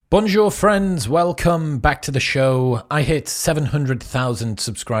Bonjour friends, welcome back to the show. I hit 700,000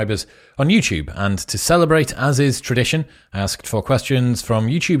 subscribers on YouTube, and to celebrate, as is tradition, I asked for questions from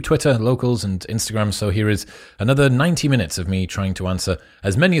YouTube, Twitter, Locals and Instagram, so here is another 90 minutes of me trying to answer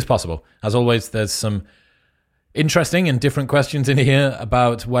as many as possible. As always, there's some interesting and different questions in here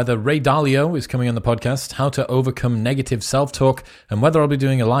about whether Ray Dalio is coming on the podcast, how to overcome negative self-talk, and whether I'll be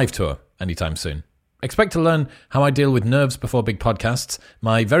doing a live tour anytime soon. Expect to learn how I deal with nerves before big podcasts,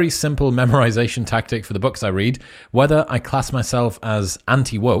 my very simple memorization tactic for the books I read, whether I class myself as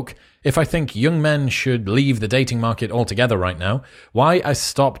anti-woke, if I think young men should leave the dating market altogether right now, why I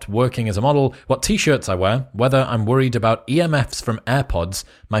stopped working as a model, what t-shirts I wear, whether I'm worried about EMFs from AirPods,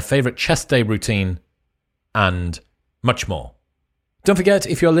 my favorite chest day routine, and much more. Don't forget,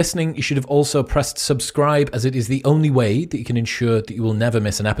 if you're listening, you should have also pressed subscribe, as it is the only way that you can ensure that you will never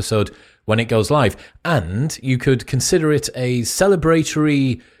miss an episode when it goes live. And you could consider it a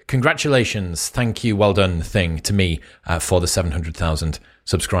celebratory congratulations, thank you, well done thing to me for the 700,000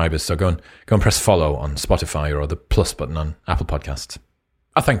 subscribers. So go and press follow on Spotify or the plus button on Apple Podcasts.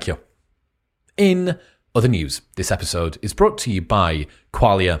 Thank you. In other news, this episode is brought to you by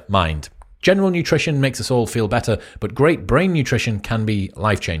Qualia Mind. General nutrition makes us all feel better, but great brain nutrition can be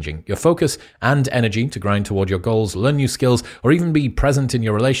life-changing. Your focus and energy to grind toward your goals, learn new skills, or even be present in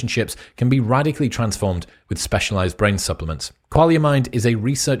your relationships can be radically transformed with specialized brain supplements. Qualia Mind is a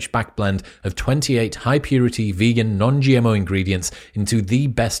research-backed blend of 28 high-purity, vegan, non-GMO ingredients into the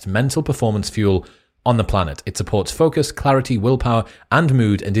best mental performance fuel on the planet. It supports focus, clarity, willpower, and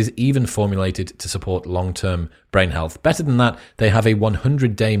mood, and is even formulated to support long-term brain health. Better than that, they have a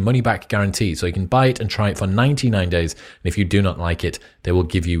 100-day money-back guarantee, so you can buy it and try it for 99 days, and if you do not like it, they will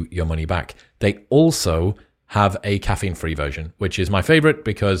give you your money back. They also have a caffeine-free version, which is my favorite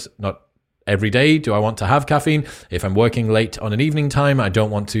because not every day do I want to have caffeine. If I'm working late on an evening time, I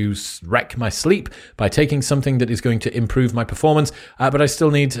don't want to wreck my sleep by taking something that is going to improve my performance, but I still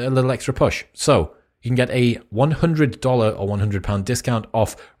need a little extra push. So you can get a $100 or £100 discount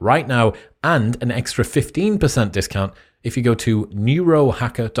off right now and an extra 15% discount if you go to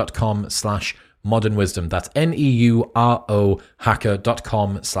neurohacker.com/modernwisdom. That's NEURO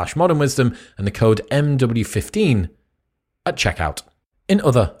hacker.com/modernwisdom and the code MW15 at checkout. In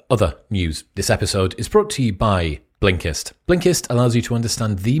other news, this episode is brought to you by Blinkist. Blinkist allows you to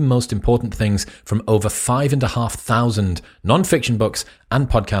understand the most important things from over 5,500 non-fiction books and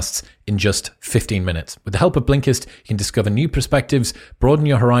podcasts in just 15 minutes. With the help of Blinkist, you can discover new perspectives, broaden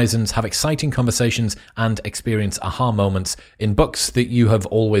your horizons, have exciting conversations, and experience aha moments in books that you have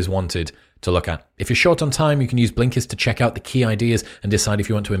always wanted to look at. If you're short on time, you can use Blinkist to check out the key ideas and decide if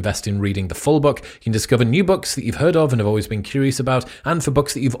you want to invest in reading the full book. You can discover new books that you've heard of and have always been curious about. And for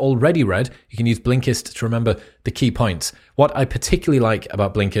books that you've already read, you can use Blinkist to remember the key points. What I particularly like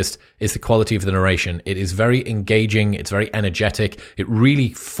about Blinkist is the quality of the narration. It is very engaging. It's very energetic. It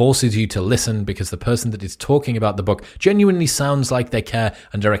really forces you to listen because the person that is talking about the book genuinely sounds like they care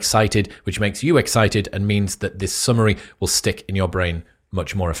and are excited, which makes you excited and means that this summary will stick in your brain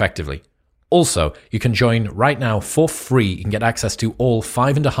much more effectively. Also, you can join right now for free. You can get access to all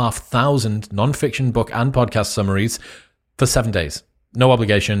 5,500 non-fiction book and podcast summaries for 7 days. No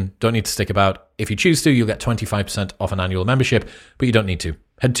obligation, don't need to stick about. If you choose to, you'll get 25% off an annual membership, but you don't need to.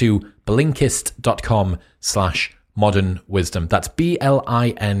 Head to blinkist.com/modernwisdom. That's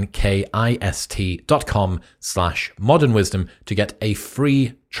blinkist.com/modernwisdom to get a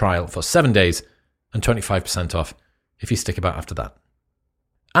free trial for 7 days and 25% off if you stick about after that.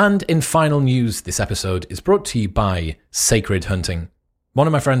 And in final news, this episode is brought to you by Sacred Hunting. One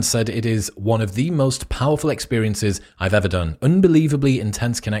of my friends said it is one of the most powerful experiences I've ever done. Unbelievably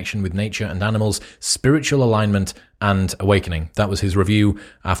intense connection with nature and animals, spiritual alignment, and awakening. That was his review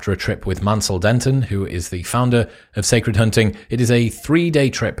after a trip with Mansell Denton, who is the founder of Sacred Hunting. It is a 3-day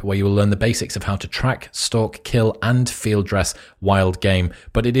trip where you will learn the basics of how to track, stalk, kill, and field dress wild game.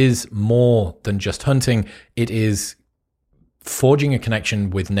 But it is more than just hunting. It is forging a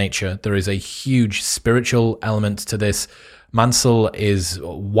connection with nature. There is a huge spiritual element to this. Mansell is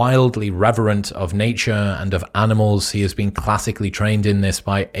wildly reverent of nature and of animals. He has been classically trained in this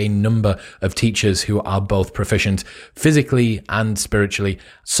by a number of teachers who are both proficient physically and spiritually.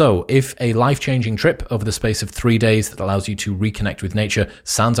 So if a life-changing trip over the space of 3 days that allows you to reconnect with nature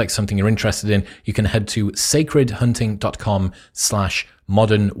sounds like something you're interested in, you can head to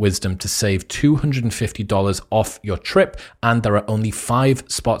sacredhunting.com/modern wisdom to save $250 off your trip, and there are only 5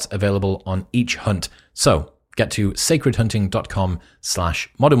 spots available on each hunt. So get to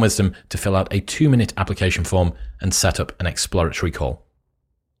sacredhunting.com/modern wisdom to fill out a 2-minute application form and set up an exploratory call.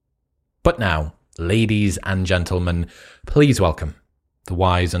 But now, ladies and gentlemen, please welcome the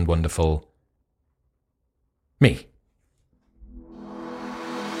wise and wonderful me.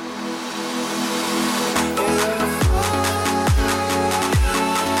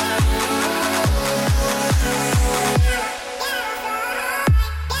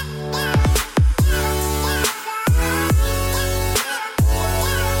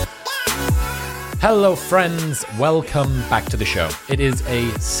 Hello friends, welcome back to the show. It is a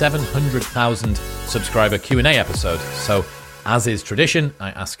 700,000 subscriber Q&A episode. So as is tradition,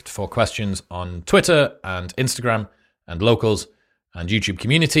 I asked for questions on Twitter and Instagram and locals and YouTube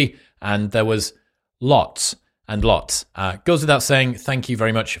community, and there was lots and lots. Goes without saying, thank you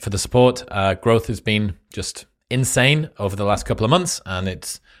very much for the support. Growth has been just insane over the last couple of months, and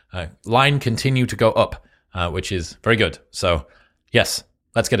its line continue to go up, which is very good. So yes,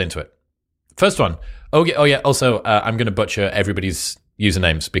 let's get into it. First one. Oh yeah. Also, I'm going to butcher everybody's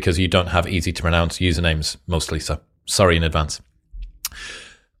usernames because you don't have easy to pronounce usernames mostly. So sorry in advance.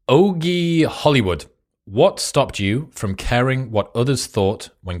 Ogie Hollywood. What stopped you from caring what others thought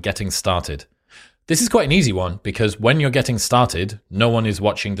when getting started? This is quite an easy one because when you're getting started, no one is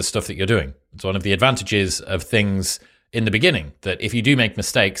watching the stuff that you're doing. It's one of the advantages of things in the beginning that if you do make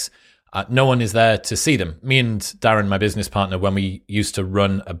mistakes, no one is there to see them. Me and Darren, my business partner, when we used to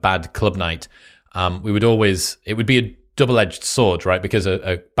run a bad club night, it would be a double-edged sword, right? Because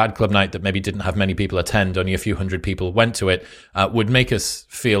a bad club night that maybe didn't have many people attend, only a few hundred people went to it, would make us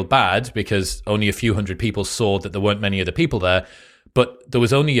feel bad because only a few hundred people saw that there weren't many other people there. But there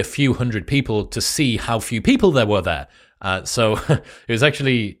was only a few hundred people to see how few people there were there. So it was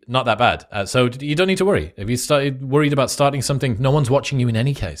actually not that bad. So you don't need to worry. If you started worried about starting something, no one's watching you in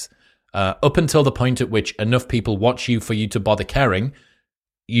any case. Up until the point at which enough people watch you for you to bother caring,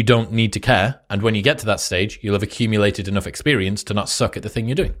 you don't need to care. And when you get to that stage, you'll have accumulated enough experience to not suck at the thing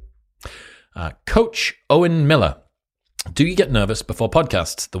you're doing. Coach Owen Miller. Do you get nervous before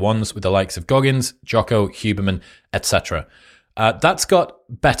podcasts? The ones with the likes of Goggins, Jocko, Huberman, etc. That's got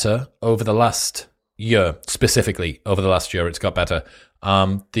better over the last year. Specifically, over the last year, it's got better.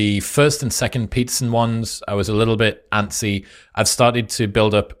 The first and second Peterson ones, I was a little bit antsy. I've started to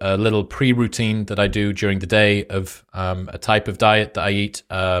build up a little pre-routine that I do during the day of a type of diet that I eat,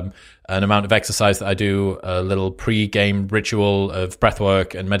 an amount of exercise that I do, a little pre-game ritual of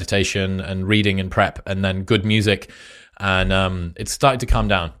breathwork and meditation and reading and prep, and then good music. And it's started to calm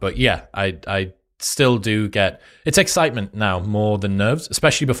down. But yeah, I still do get... It's excitement now more than nerves,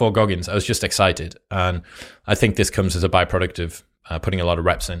 especially before Goggins. I was just excited. And I think this comes as a byproduct of putting a lot of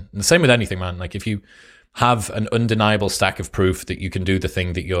reps in. And the same with anything, man. Like if you have an undeniable stack of proof that you can do the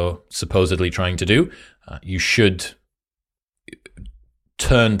thing that you're supposedly trying to do, you should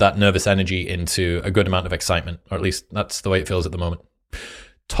turn that nervous energy into a good amount of excitement, or at least that's the way it feels at the moment.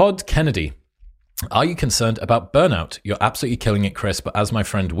 Todd Kennedy. Are you concerned about burnout? You're absolutely killing it, Chris, but as my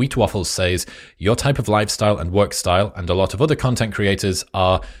friend Wheat Waffles says, your type of lifestyle and work style and a lot of other content creators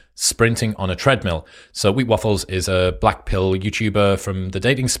are sprinting on a treadmill. So Wheat Waffles is a black pill YouTuber from the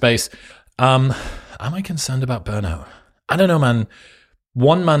dating space. Am I concerned about burnout? I don't know, man.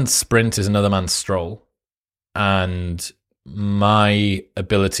 One man's sprint is another man's stroll. And my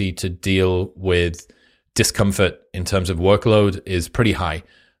ability to deal with discomfort in terms of workload is pretty high.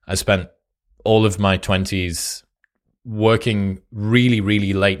 I spent all of my 20s working really,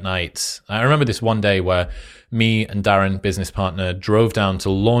 really late nights. I remember this one day where me and Darren, business partner, drove down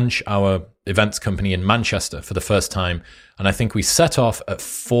to launch our events company in Manchester for the first time. And I think we set off at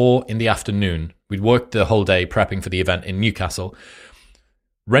 4 p.m. We'd worked the whole day prepping for the event in Newcastle,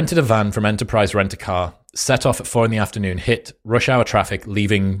 rented a van from Enterprise Rent-A-Car, set off at 4 p.m, hit rush hour traffic,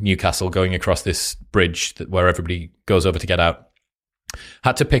 leaving Newcastle, going across this bridge where everybody goes over to get out.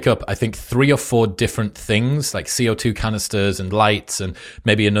 Had to pick up, I think, 3 or 4 different things like CO2 canisters and lights and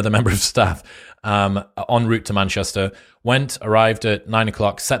maybe another member of staff en route to Manchester. Arrived at 9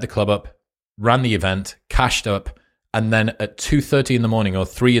 o'clock, set the club up, ran the event, cashed up, and then at 2:30 in the morning or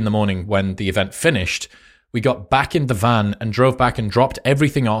 3 in the morning when the event finished, we got back in the van and drove back and dropped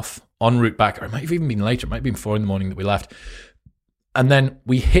everything off en route back. Or it might have even been later. It might have been 4 in the morning that we left. And then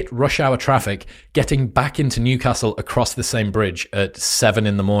we hit rush hour traffic, getting back into Newcastle across the same bridge at 7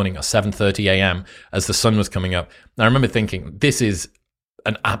 in the morning or 7:30 a.m. as the sun was coming up. And I remember thinking, this is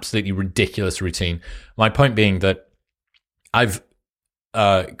an absolutely ridiculous routine. My point being that I've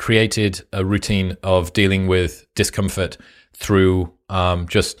created a routine of dealing with discomfort through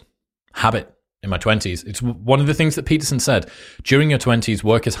just habit. in my 20s. It's one of the things that Peterson said. During your 20s,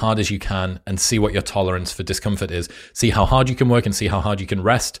 work as hard as you can and see what your tolerance for discomfort is. See how hard you can work and see how hard you can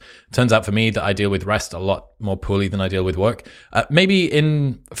rest. Turns out for me that I deal with rest a lot more poorly than I deal with work. Maybe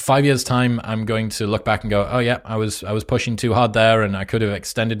in 5 years' time, I'm going to look back and go, oh yeah, I was pushing too hard there and I could have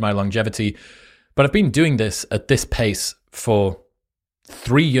extended my longevity. But I've been doing this at this pace for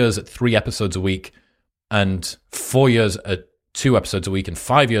 3 years at 3 episodes a week, and 4 years at 2 episodes a week, and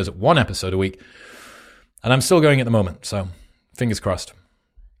 5 years at 1 episode a week. And I'm still going at the moment, so fingers crossed.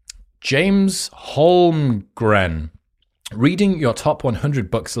 James Holmgren. Reading your top 100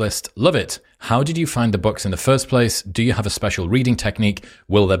 books list. Love it. How did you find the books in the first place? Do you have a special reading technique?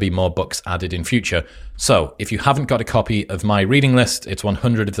 Will there be more books added in future? So, if you haven't got a copy of my reading list, it's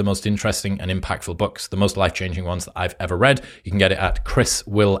 100 of the most interesting and impactful books, the most life-changing ones that I've ever read. You can get it at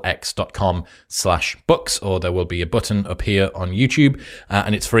chriswillx.com/books, or there will be a button up here on YouTube,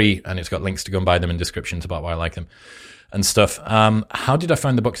 and it's free, and it's got links to go and buy them and descriptions about why I like them and stuff. How did I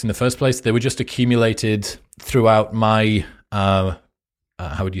find the books in the first place? They were just accumulated throughout my, how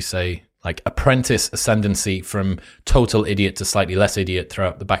would you say, like apprentice ascendancy from total idiot to slightly less idiot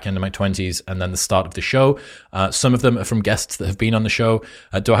throughout the back end of my 20s and then the start of the show. Some of them are from guests that have been on the show.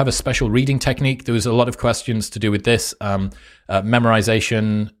 Do I have a special reading technique? There was a lot of questions to do with this.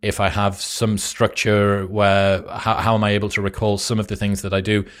 Memorization, if I have some structure where, how am I able to recall some of the things that I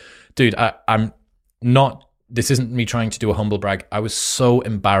do? Dude, I'm not... This isn't me trying to do a humble brag. I was so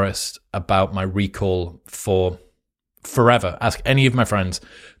embarrassed about my recall for forever. Ask any of my friends.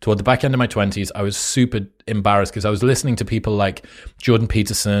 Toward the back end of my 20s, I was super embarrassed because I was listening to people like Jordan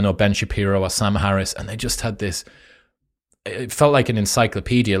Peterson or Ben Shapiro or Sam Harris, and they just had this, it felt like an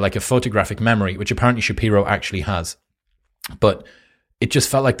encyclopedia, like a photographic memory, which apparently Shapiro actually has. But it just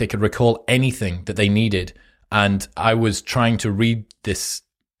felt like they could recall anything that they needed. And I was trying to read this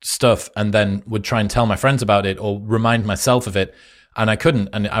stuff and then would try and tell my friends about it or remind myself of it, and I couldn't,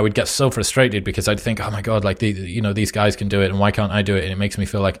 and I would get so frustrated because I'd think, oh my god, like these guys can do it and why can't I do it? And it makes me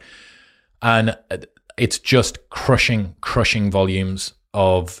feel like, and it's just crushing volumes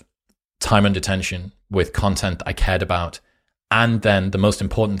of time under tension with content I cared about. And then the most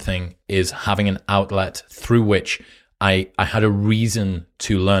important thing is having an outlet through which I had a reason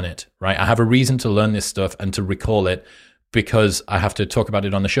to learn it, right? I have a reason to learn this stuff and to recall it, because I have to talk about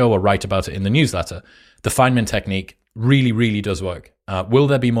it on the show or write about it in the newsletter. The Feynman technique really, really does work. Will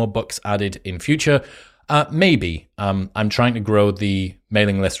there be more books added in future? Maybe. I'm trying to grow the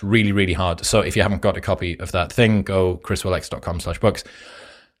mailing list really, really hard. So if you haven't got a copy of that thing, go chriswillx.com/books.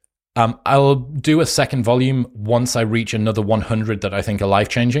 I'll do a second volume once I reach another 100 that I think are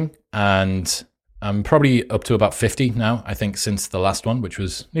life-changing. And I'm probably up to about 50 now, I think, since the last one, which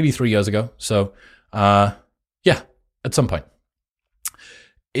was maybe 3 years ago. So, yeah. At some point.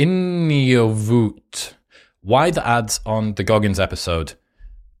 Inyovut. Why the ads on the Goggins episode?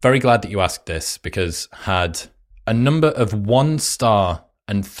 Very glad that you asked this, because had a number of 1-star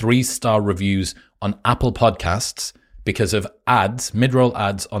and 3-star reviews on Apple Podcasts because of ads, mid-roll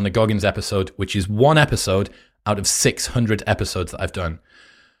ads on the Goggins episode, which is one episode out of 600 episodes that I've done.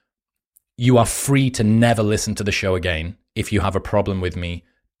 You are free to never listen to the show again if you have a problem with me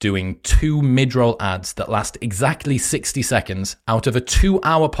doing 2 mid-roll ads that last exactly 60 seconds out of a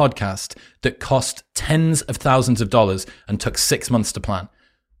 2-hour podcast that cost tens of thousands of dollars and took 6 months to plan.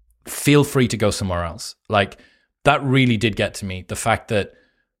 Feel free to go somewhere else. Like, that really did get to me. The fact that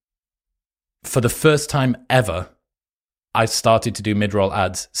for the first time ever, I started to do mid-roll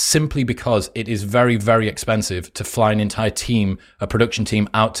ads simply because it is very, very expensive to fly an entire team, a production team,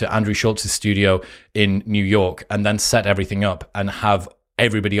 out to Andrew Schultz's studio in New York and then set everything up and have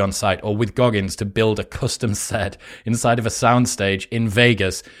everybody on site, or with Goggins to build a custom set inside of a soundstage in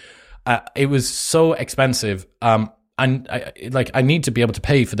Vegas. It was so expensive. And I need to be able to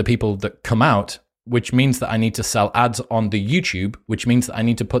pay for the people that come out, which means that I need to sell ads on the YouTube, which means that I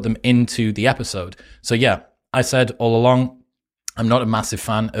need to put them into the episode. So yeah, I said all along, I'm not a massive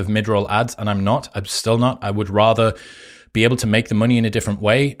fan of mid-roll ads, and I'm still not. I would rather be able to make the money in a different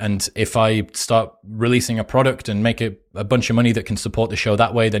way. And if I start releasing a product and make a bunch of money that can support the show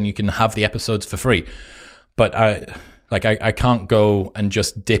that way, then you can have the episodes for free. But I can't go and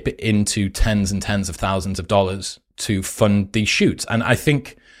just dip it into tens and tens of thousands of dollars to fund these shoots. And I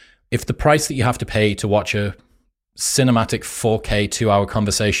think if the price that you have to pay to watch a cinematic 4K 2-hour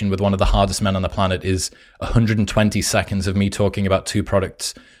conversation with one of the hardest men on the planet is 120 seconds of me talking about 2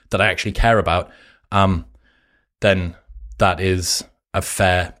 products that I actually care about, then that is a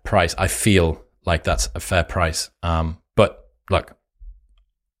fair price. I feel like that's a fair price. But look,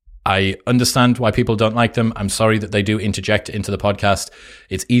 I understand why people don't like them. I'm sorry that they do interject into the podcast.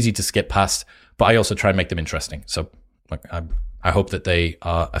 It's easy to skip past, but I also try and make them interesting. So like, I hope that they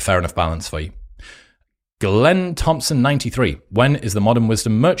are a fair enough balance for you. Glenn Thompson 93. When is the Modern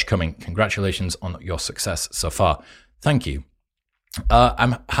Wisdom merch coming? Congratulations on your success so far. Thank you.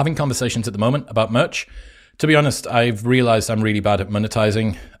 I'm having conversations at the moment about merch. To be honest, I've realized I'm really bad at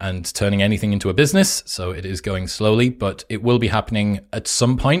monetizing and turning anything into a business, so it is going slowly, but it will be happening at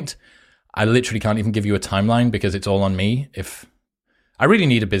some point. I literally can't even give you a timeline because it's all on me. If I really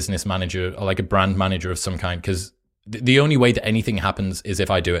need a business manager or like a brand manager of some kind, because the only way that anything happens is if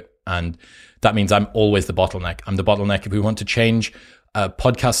I do it. And that means I'm always the bottleneck. I'm the bottleneck if we want to change a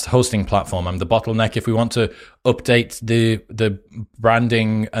podcast hosting platform. I'm the bottleneck if we want to update the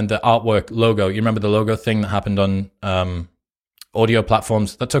branding and the artwork logo. You remember the logo thing that happened on audio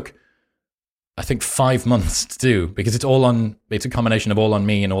platforms? That took, I think, 5 months to do because it's a combination of all on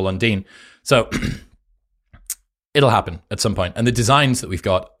me and all on Dean. So it'll happen at some point. And the designs that we've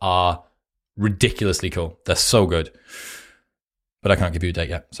got are ridiculously cool. They're so good. But I can't give you a date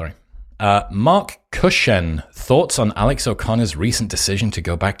yet. Sorry. Mark Cushen, thoughts on Alex O'Connor's recent decision to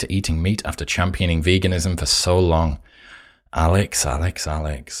go back to eating meat after championing veganism for so long? Alex.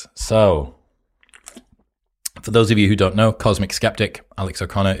 So, for those of you who don't know, Cosmic Skeptic, Alex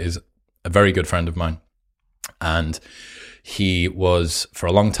O'Connor is a very good friend of mine. And he was, for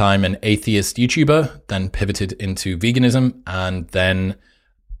a long time, an atheist YouTuber, then pivoted into veganism, and then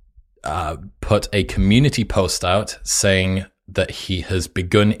put a community post out saying that he has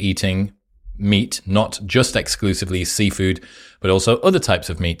begun eating meat, not just exclusively seafood, but also other types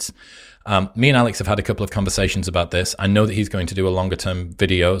of meats. Me and Alex have had a couple of conversations about this. I know that he's going to do a longer term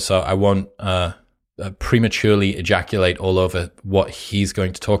video, so I won't prematurely ejaculate all over what he's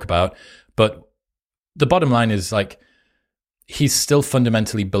going to talk about. But the bottom line is, like, he still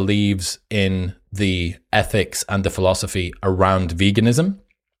fundamentally believes in the ethics and the philosophy around veganism.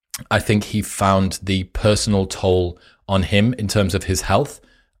 I think he found the personal toll on him in terms of his health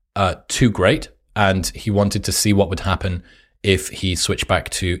too great, and he wanted to see what would happen if he switched back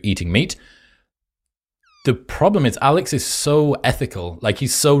to eating meat. The problem is Alex is so ethical, like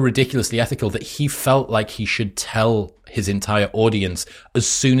he's so ridiculously ethical that he felt like he should tell his entire audience as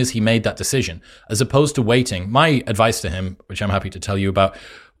soon as he made that decision, as opposed to waiting. My advice to him, which I'm happy to tell you about,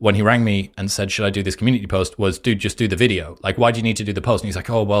 when he rang me and said, should I do this community post, was, dude, just do the video. Like, why do you need to do the post? And he's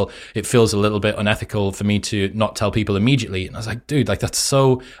like, oh, well, it feels a little bit unethical for me to not tell people immediately. And I was like, dude, like, that's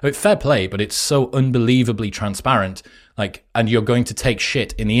so, I mean, fair play, but it's so unbelievably transparent. Like, and you're going to take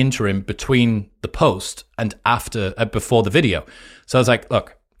shit in the interim between the post and before the video. So I was like,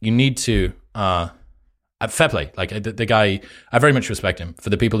 look, you need to, fair play. Like, the guy, I very much respect him.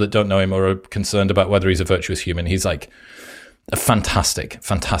 For the people that don't know him or are concerned about whether he's a virtuous human, he's like a fantastic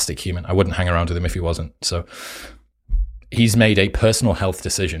human. I wouldn't hang around with him if he wasn't. So he's made a personal health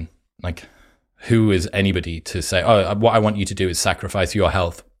decision. Like, who is anybody to say, oh, what I want you to do is sacrifice your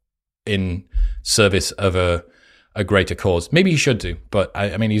health in service of a greater cause? Maybe he should do, but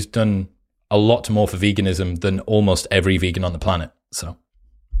I mean, he's done a lot more for veganism than almost every vegan on the planet. So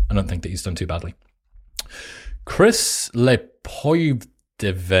I don't think that he's done too badly. Chris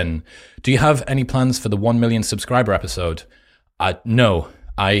Lepoivdeven, do you have any plans for the 1 million subscriber episode? No,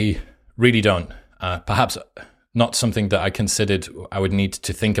 I really don't. Perhaps not something that I considered I would need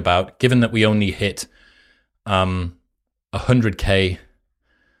to think about, given that we only hit 100K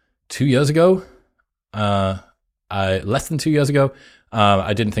 2 years ago, less than 2 years ago.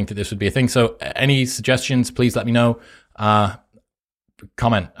 I didn't think that this would be a thing. So any suggestions, please let me know.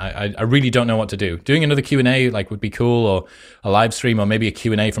 Comment. I really don't know what to do. Doing another Q&A would be cool, or a live stream, or maybe a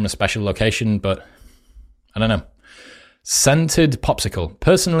Q&A from a special location, but I don't know. Scented Popsicle.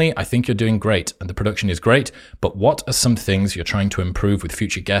 Personally, I think you're doing great and the production is great, but what are some things you're trying to improve with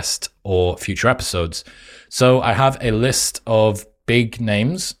future guests or future episodes? So I have a list of big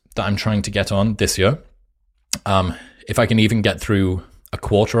names that I'm trying to get on this year. If I can even get through a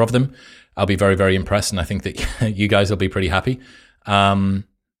quarter of them, I'll be very, very impressed, and I think that you guys will be pretty happy.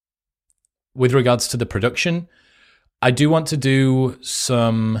 With regards to the production, I do want to do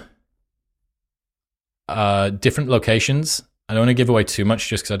some different locations. I don't want to give away too much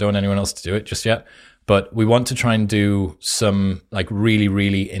just because I don't want anyone else to do it just yet. But we want to try and do some really,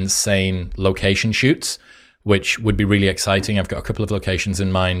 really insane location shoots, which would be really exciting. I've got a couple of locations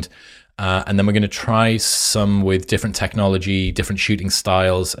in mind. And then we're going to try some with different technology, different shooting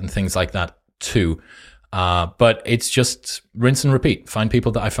styles and things like that too. But it's just rinse and repeat. Find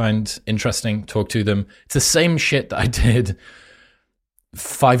people that I find interesting, talk to them. It's the same shit that I did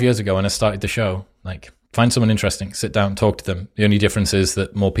 5 years ago when I started the show. Find someone interesting, sit down, talk to them. The only difference is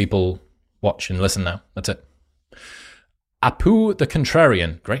that more people watch and listen now. That's it. Apu the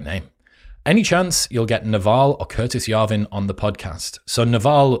Contrarian, great name. Any chance you'll get Naval or Curtis Yarvin on the podcast? So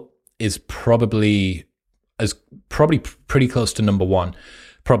Naval is probably pretty close to number one.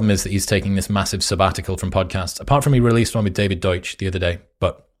 Problem is that he's taking this massive sabbatical from podcasts. Apart from he released one with David Deutsch the other day,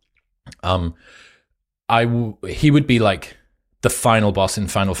 but he would be like the final boss in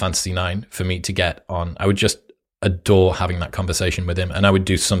Final Fantasy IX for me to get on. I would just adore having that conversation with him, and I would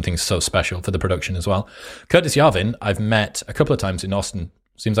do something so special for the production as well. Curtis Yarvin, I've met a couple of times in Austin.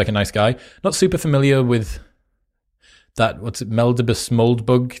 Seems like a nice guy. Not super familiar with that, Meldibus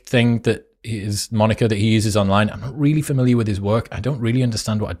Moldbug thing, that his moniker that he uses online. I'm not really familiar with his work. I don't really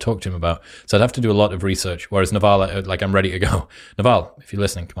understand what I'd talk to him about. So I'd have to do a lot of research. Whereas Naval, I'm ready to go. Naval, if you're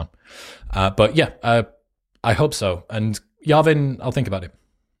listening, come on. But yeah, I hope so. And Yarvin, I'll think about it.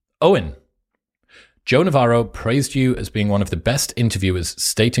 Owen. Joe Navarro praised you as being one of the best interviewers,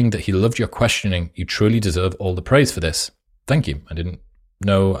 stating that he loved your questioning. You truly deserve all the praise for this. Thank you. I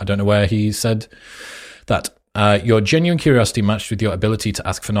don't know where he said that. Your genuine curiosity matched with your ability to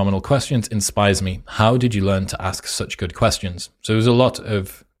ask phenomenal questions inspires me. How did you learn to ask such good questions? So there's a lot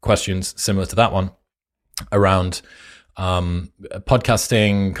of questions similar to that one around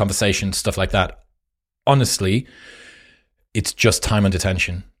podcasting, conversation, stuff like that. Honestly, it's just time and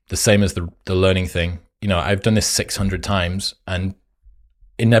attention. The same as the learning thing. You know, I've done this 600 times, and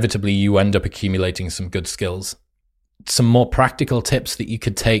inevitably you end up accumulating some good skills. Some more practical tips that you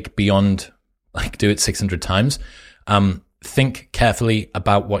could take beyond like do it 600 times. Think carefully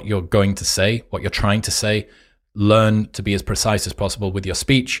about what you're going to say, what you're trying to say. Learn to be as precise as possible with your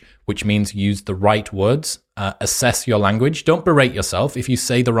speech, which means use the right words. Assess your language. Don't berate yourself if you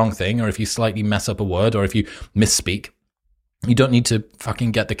say the wrong thing, or if you slightly mess up a word, or if you misspeak. You don't need to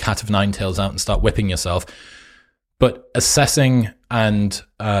fucking get the cat of nine tails out and start whipping yourself. But assessing and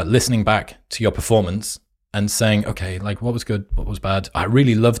listening back to your performance and saying, okay, like what was good, what was bad? I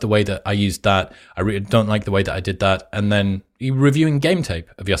really love the way that I used that. I really don't like the way that I did that. And then reviewing game tape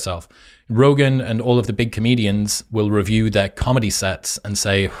of yourself. Rogan and all of the big comedians will review their comedy sets and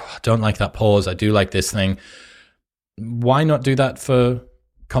say, I don't like that pause. I do like this thing. Why not do that for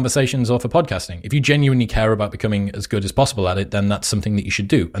conversations or for podcasting? If you genuinely care about becoming as good as possible at it, then that's something that you should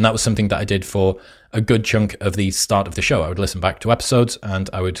do. And that was something that I did for a good chunk of the start of the show. I would listen back to episodes and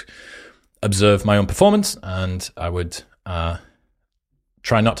I would observe my own performance, and I would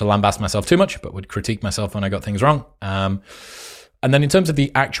try not to lambast myself too much, but would critique myself when I got things wrong. And then in terms of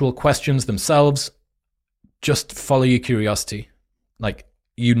the actual questions themselves, just follow your curiosity. Like,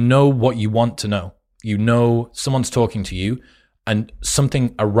 you know what you want to know. You know someone's talking to you, and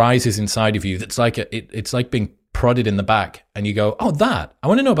something arises inside of you that's like it's like being prodded in the back, and you go, oh, that, I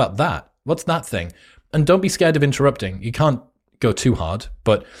want to know about that. What's that thing? And don't be scared of interrupting. You can't go too hard,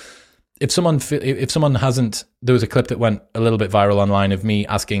 but if someone hasn't, there was a clip that went a little bit viral online of me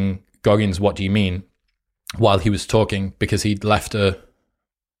asking Goggins, what do you mean, while he was talking, because he'd left a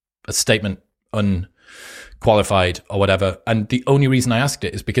statement unqualified or whatever. And the only reason I asked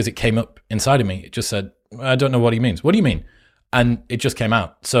it is because it came up inside of me. It just said, I don't know what he means. What do you mean? And it just came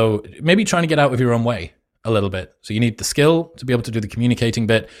out. So maybe trying to get out of your own way a little bit. So you need the skill to be able to do the communicating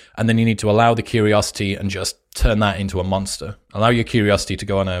bit, and then you need to allow the curiosity and just turn that into a monster. Allow your curiosity to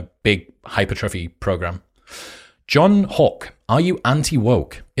go on a big hypertrophy program. John Hawk, are you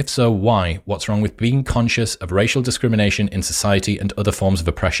anti-woke? If so, why? What's wrong with being conscious of racial discrimination in society and other forms of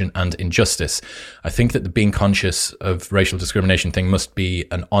oppression and injustice? I think that the being conscious of racial discrimination thing must be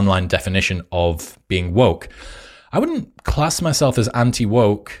an online definition of being woke. I wouldn't class myself as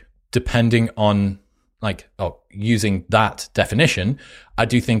anti-woke depending on using that definition. I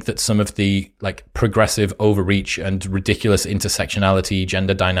do think that some of the progressive overreach and ridiculous intersectionality,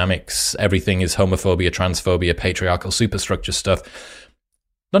 gender dynamics, everything is homophobia, transphobia, patriarchal superstructure stuff.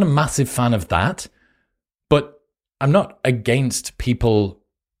 Not a massive fan of that, but I'm not against people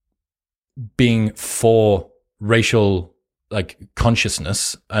being for racial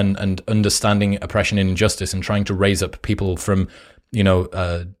consciousness and understanding oppression and injustice and trying to raise up people from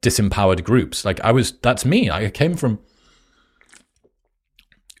disempowered groups. That's me. I came from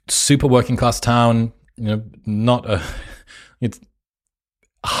super working class town, it's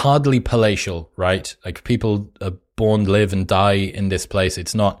hardly palatial, right? Like, people are born, live and die in this place.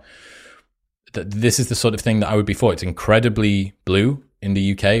 It's not, this is the sort of thing that I would be for. It's incredibly blue in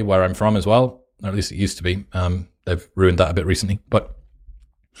the UK where I'm from as well. Or at least it used to be. They've ruined that a bit recently, but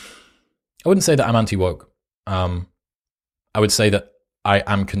I wouldn't say that I'm anti-woke. I would say that I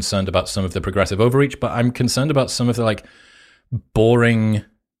am concerned about some of the progressive overreach, but I'm concerned about some of the boring,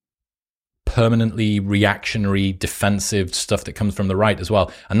 permanently reactionary, defensive stuff that comes from the right as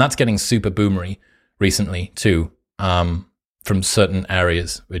well. And that's getting super boomery recently too. from certain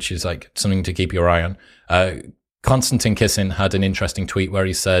areas, which is like something to keep your eye on. Konstantin Kisin had an interesting tweet where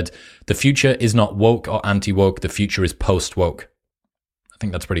he said, "The future is not woke or anti-woke. The future is post-woke." I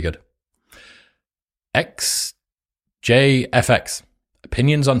think that's pretty good. XJFX.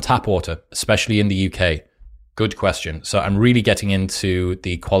 Opinions on tap water, especially in the UK. Good question. So I'm really getting into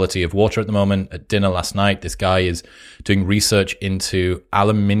the quality of water at the moment. At dinner last night, this guy is doing research into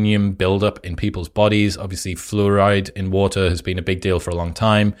aluminium buildup in people's bodies. Obviously, fluoride in water has been a big deal for a long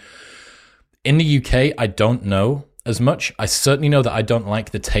time. In the UK, I don't know as much. I certainly know that I don't like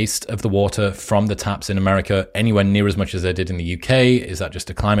the taste of the water from the taps in America anywhere near as much as I did in the UK. Is that just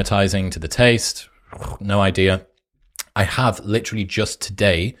acclimatizing to the taste? No idea. I have literally just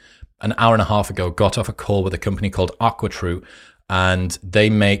today, an hour and a half ago, got off a call with a company called AquaTrue, and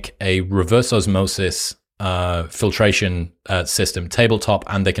they make a reverse osmosis filtration system, tabletop,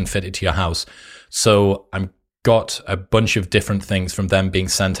 and they can fit it to your house. So I'm got a bunch of different things from them being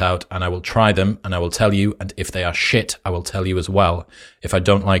sent out, and I will try them and I will tell you. And if they are shit, I will tell you as well. If I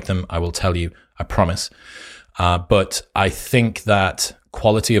don't like them, I will tell you, I promise. But I think that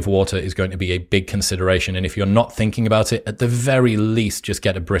quality of water is going to be a big consideration. And if you're not thinking about it, at the very least, just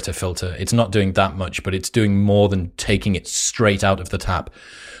get a Brita filter. It's not doing that much, but it's doing more than taking it straight out of the tap.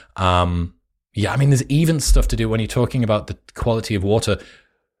 Yeah, I mean, there's even stuff to do when you're talking about the quality of water.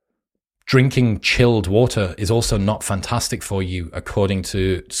 Drinking chilled water is also not fantastic for you, according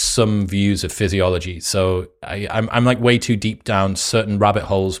to some views of physiology. So I'm like way too deep down certain rabbit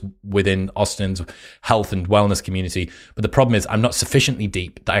holes within Austin's health and wellness community. But the problem is I'm not sufficiently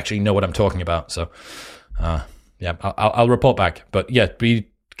deep to actually know what I'm talking about. So yeah, I'll report back. But yeah, be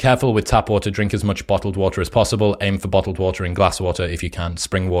careful with tap water. Drink as much bottled water as possible. Aim for bottled water and glass water if you can.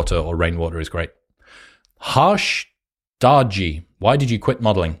 Spring water or rainwater is great. Harsh Darji, why did you quit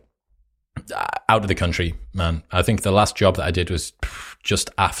modeling? Out of the country, man. I think the last job that I did was just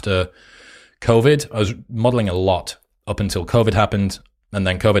after COVID. I was modeling a lot up until COVID happened, and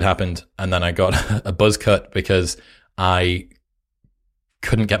then COVID happened, and then I got a buzz cut because I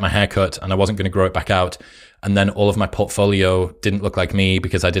couldn't get my hair cut and I wasn't going to grow it back out. And then all of my portfolio didn't look like me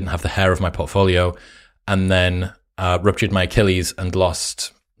because I didn't have the hair of my portfolio, and then ruptured my Achilles and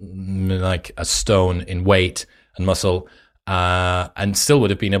lost like a stone in weight and muscle. And still would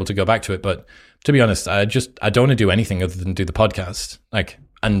have been able to go back to it. But to be honest, I don't want to do anything other than do the podcast, like,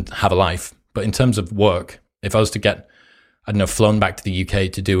 and have a life. But in terms of work, if I was to get, I don't know, flown back to the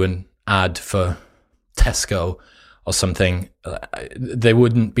UK to do an ad for Tesco or something, they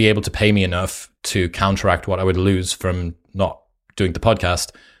wouldn't be able to pay me enough to counteract what I would lose from not doing the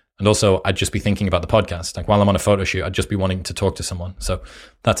podcast. And also, I'd just be thinking about the podcast. Like while I'm on a photo shoot, I'd just be wanting to talk to someone. So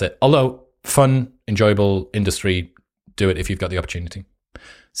that's it. Although fun, enjoyable industry, do it if you've got the opportunity.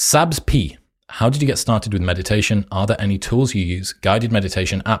 Sabs P, how did you get started with meditation? Are there any tools you use? Guided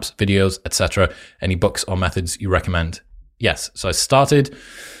meditation, apps, videos, etc. Any books or methods you recommend? Yes. So I started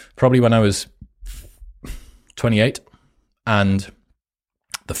probably when I was 28. And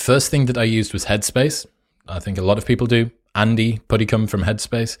the first thing that I used was Headspace. I think a lot of people do. Andy Puddicombe from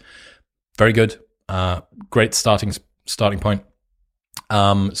Headspace. Very good. Great starting point.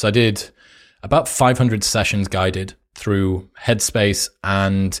 So I did about 500 sessions guided through Headspace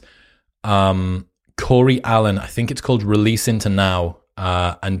and Corey Allen. I think it's called Release Into Now.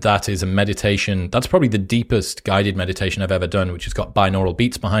 And that is a meditation. That's probably the deepest guided meditation I've ever done, which has got binaural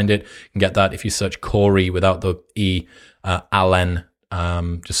beats behind it. You can get that if you search Corey without the E, Allen.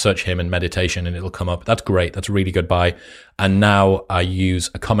 Just search him and meditation and it'll come up. That's great. That's a really good buy. And now I use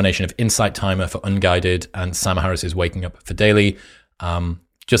a combination of Insight Timer for unguided and Sam Harris's Waking Up for daily.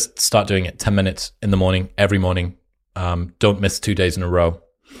 Just start doing it 10 minutes in the morning, every morning. Don't miss 2 days in a row,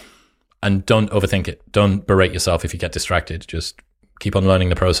 and don't overthink it. Don't berate yourself if you get distracted. Just keep on learning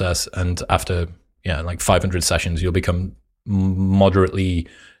the process. And after, like 500 sessions, you'll become moderately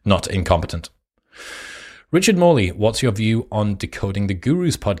not incompetent. Richard Morley, what's your view on Decoding the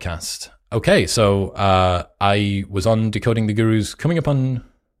Gurus podcast? Okay, so I was on Decoding the Gurus coming up on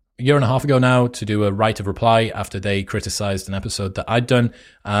a year and a half ago now to do a right of reply after they criticized an episode that I'd done.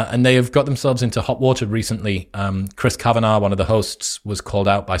 And they have got themselves into hot water recently. Chris Kavanagh, one of the hosts, was called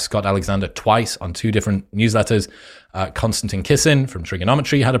out by Scott Alexander twice on 2 different newsletters. Konstantin Kisin from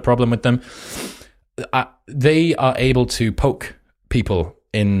Trigonometry had a problem with them. They are able to poke people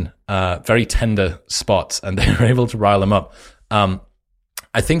in very tender spots, and they're able to rile them up.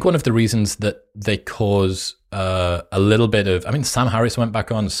 I think one of the reasons that they cause a little bit of, Sam Harris went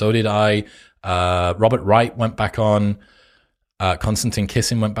back on, so did I. Robert Wright went back on. Konstantin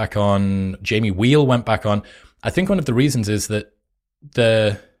Kisin went back on. Jamie Wheel went back on. I think one of the reasons is that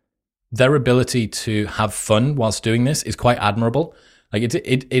their ability to have fun whilst doing this is quite admirable. Like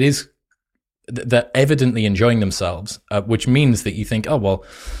it is, they're evidently enjoying themselves, which means that you think, oh, well,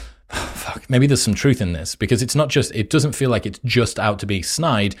 fuck, maybe there's some truth in this, because it's not just, it doesn't feel like it's just out to be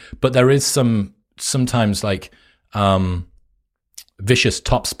snide, but there is sometimes like vicious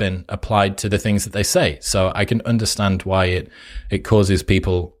topspin applied to the things that they say. So I can understand why it causes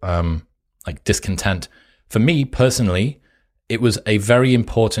people like discontent. For me personally, it was a very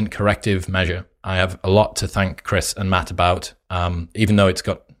important corrective measure. I have a lot to thank Chris and Matt about, even though it's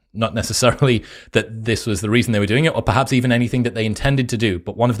got not necessarily that this was the reason they were doing it, or perhaps even anything that they intended to do.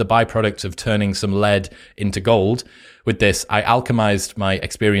 But one of the byproducts of turning some lead into gold with this, I alchemized my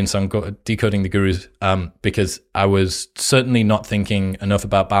experience on Decoding the Gurus, because I was certainly not thinking enough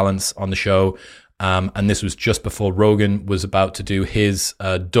about balance on the show. And this was just before Rogan was about to do his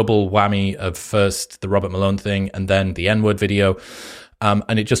double whammy of first the Robert Malone thing and then the N-word video.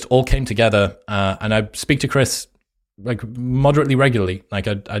 And it just all came together. And I speak to Chris like moderately regularly. Like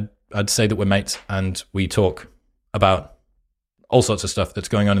I'd say that we're mates and we talk about all sorts of stuff that's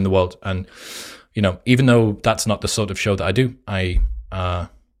going on in the world. And, you know, even though that's not the sort of show that I do, they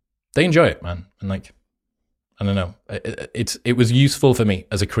enjoy it, man. And like, I don't know. It was useful for me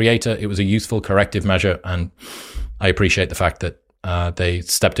as a creator. It was a useful corrective measure, and I appreciate the fact that they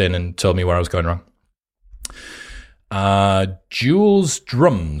stepped in and told me where I was going wrong. Jules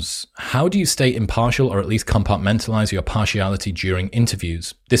Drums. How do you stay impartial, or at least compartmentalize your partiality during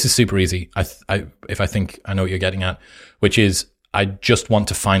interviews? This is super easy. If I think I know what you're getting at, which is I just want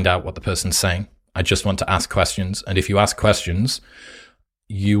to find out what the person's saying. I just want to ask questions, and if you ask questions,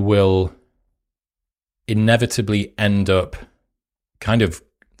 you will inevitably end up kind of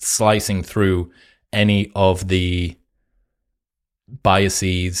slicing through any of the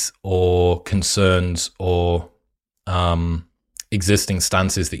biases or concerns or existing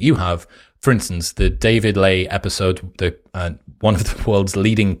stances that you have. For instance, the David Ley episode, one of the world's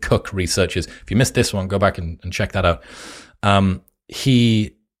leading cook researchers. If you missed this one, go back and check that out.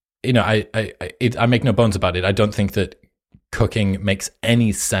 He, you know, I make no bones about it. I don't think that cooking makes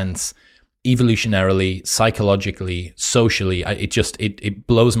any sense evolutionarily, psychologically, socially. It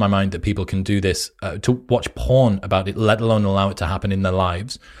blows my mind that people can do this, to watch porn about it, let alone allow it to happen in their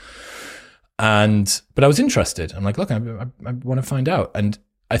lives. But I was interested. I'm like, look, I want to find out. And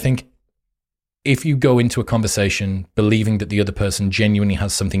I think if you go into a conversation believing that the other person genuinely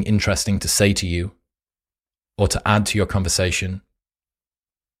has something interesting to say to you or to add to your conversation,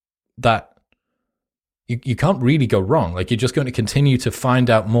 that you can't really go wrong. Like, you're just going to continue to find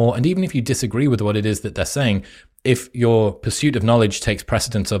out more. And even if you disagree with what it is that they're saying, if your pursuit of knowledge takes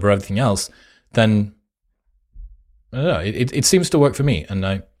precedence over everything else, then I don't know, it seems to work for me.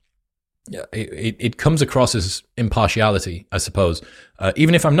 And it comes across as impartiality, I suppose,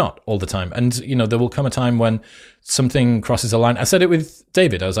 even if I'm not all the time. And, you know, there will come a time when something crosses a line. I said it with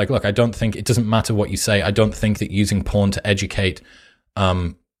David. I was like, look, I don't think, it doesn't matter what you say. I don't think that using porn to educate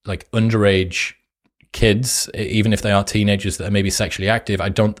like underage kids, even if they are teenagers that are maybe sexually active,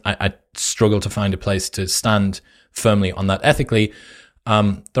 I struggle to find a place to stand firmly on that ethically.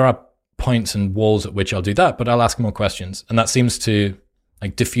 There are points and walls at which I'll do that, but I'll ask more questions. And that seems to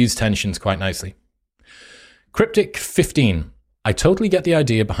like diffuse tensions quite nicely. Cryptic 15. I totally get the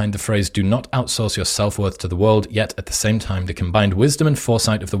idea behind the phrase, do not outsource your self-worth to the world, yet at the same time, the combined wisdom and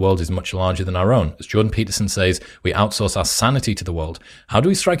foresight of the world is much larger than our own. As Jordan Peterson says, we outsource our sanity to the world. How do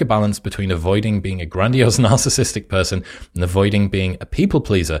we strike a balance between avoiding being a grandiose narcissistic person and avoiding being a people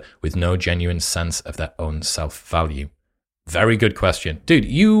pleaser with no genuine sense of their own self-value? Very good question. Dude,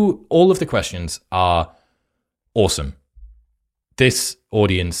 all of the questions are awesome. This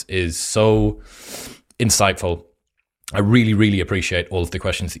audience is so insightful. I really, really appreciate all of the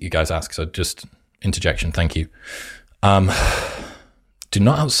questions that you guys ask. So just interjection, thank you. Do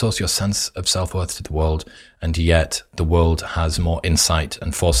not outsource your sense of self-worth to the world, and yet the world has more insight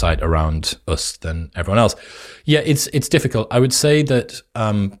and foresight around us than everyone else. Yeah, it's difficult. I would say that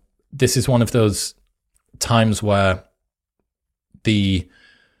this is one of those times where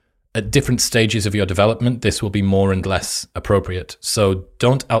at different stages of your development, this will be more and less appropriate. So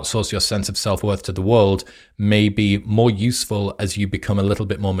don't outsource your sense of self-worth to the world. May be more useful as you become a little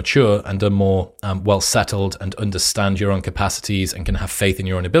bit more mature and are more well-settled and understand your own capacities and can have faith in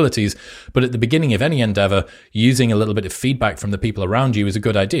your own abilities. But at the beginning of any endeavor, using a little bit of feedback from the people around you is a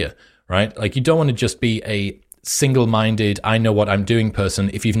good idea, right? Like, you don't want to just be a single-minded, I know what I'm doing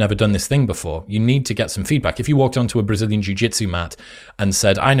person if you've never done this thing before. You need to get some feedback. If you walked onto a Brazilian jiu-jitsu mat and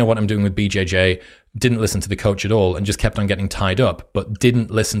said, I know what I'm doing with BJJ, didn't listen to the coach at all and just kept on getting tied up, but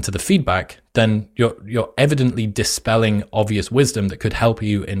didn't listen to the feedback, then you're evidently dispelling obvious wisdom that could help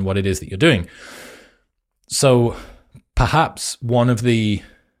you in what it is that you're doing. So perhaps one of the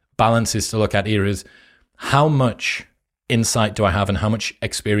balances to look at here is how much insight do I have and how much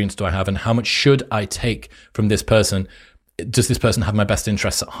experience do I have and how much should I take from this person? Does this person have my best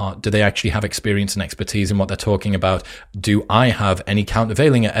interests at heart? Do they actually have experience and expertise in what they're talking about? Do I have any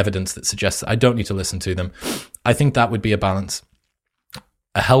countervailing evidence that suggests that I don't need to listen to them? I think that would be a balance.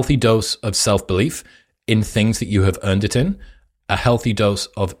 A healthy dose of self-belief in things that you have earned it in, a healthy dose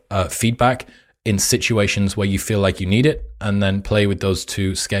of feedback in situations where you feel like you need it, and then play with those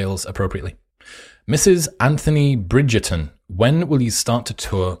two scales appropriately. Mrs. Anthony Bridgerton, when will you start to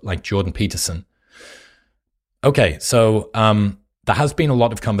tour like Jordan Peterson? Okay, so there has been a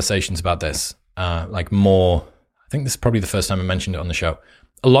lot of conversations about this, I think this is probably the first time I mentioned it on the show.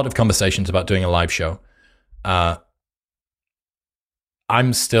 A lot of conversations about doing a live show. I'm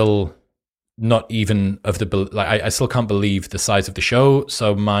still not even of the, I still can't believe the size of the show,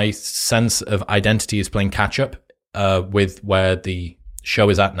 so my sense of identity is playing catch up with where the show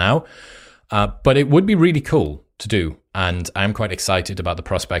is at now. But it would be really cool to do, and I'm quite excited about the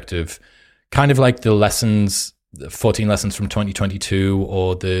prospect of kind of like the 14 lessons from 2022,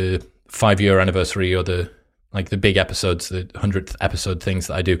 or the 5-year anniversary, or the big episodes, the 100th episode things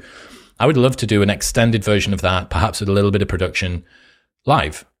that I do. I would love to do an extended version of that, perhaps with a little bit of production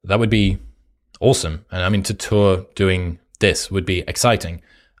live. That would be awesome. And I mean, to tour doing this would be exciting.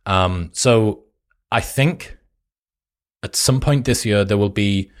 So I think at some point this year, there will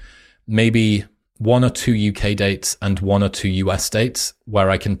be maybe 1 or 2 UK dates and 1 or 2 US dates where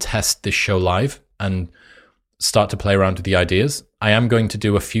I can test this show live and start to play around with the ideas. I am going to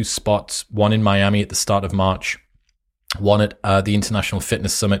do a few spots, one in Miami at the start of March, one at the International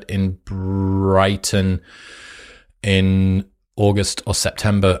Fitness Summit in Brighton in August or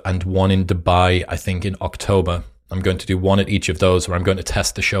September, and one in Dubai, I think, in October. I'm going to do one at each of those where I'm going to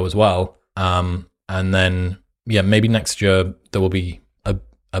test the show as well. And then, maybe next year there will be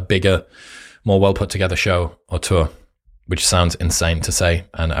a bigger, more well put together show or tour, which sounds insane to say,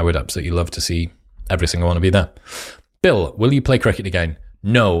 and I would absolutely love to see every single one of you there. Bill, will you play cricket again?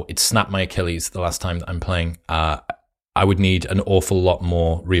 No, it snapped my Achilles the last time that I'm playing. I would need an awful lot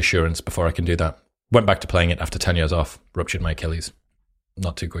more reassurance before I can do that. Went back to playing it after 10 years off, ruptured my Achilles.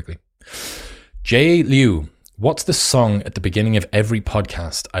 Not too quickly. Jay Liu, what's the song at the beginning of every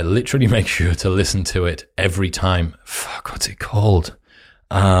podcast? I literally make sure to listen to it every time. Fuck, what's it called?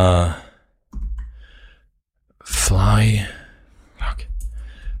 Flyway?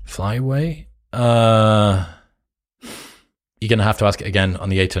 You're going to have to ask it again on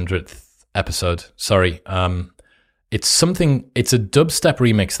the 800th episode. Sorry. It's a dubstep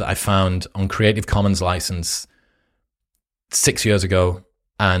remix that I found on Creative Commons license 6 years ago.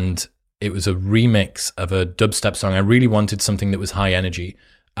 And it was a remix of a dubstep song. I really wanted something that was high energy,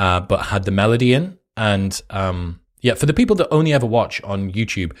 but had the melody in. And, for the people that only ever watch on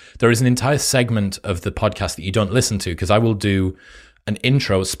YouTube, there is an entire segment of the podcast that you don't listen to, because I will do an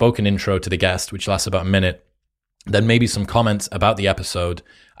intro, a spoken intro to the guest, which lasts about a minute, then maybe some comments about the episode,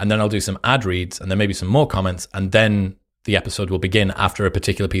 and then I'll do some ad reads, and then maybe some more comments, and then the episode will begin after a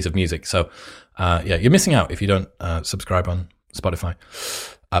particular piece of music. So, you're missing out if you don't subscribe on Spotify.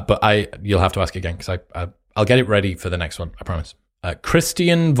 But you'll have to ask again, because I'll get it ready for the next one, I promise.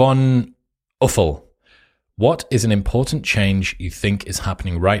 Christian von Uffel. What is an important change you think is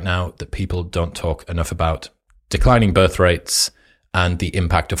happening right now that people don't talk enough about? Declining birth rates and the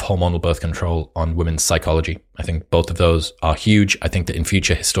impact of hormonal birth control on women's psychology. I think both of those are huge. I think that in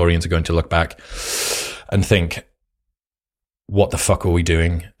future, historians are going to look back and think, what the fuck were we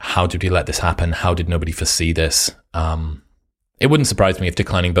doing? How did we let this happen? How did nobody foresee this? It wouldn't surprise me if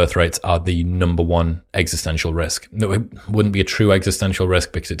declining birth rates are the number one existential risk. No, it wouldn't be a true existential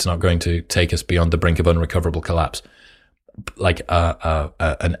risk because it's not going to take us beyond the brink of unrecoverable collapse. Like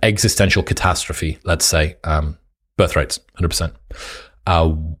an existential catastrophe, let's say. Birth rates, 100%.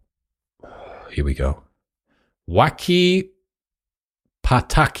 Here we go. Waki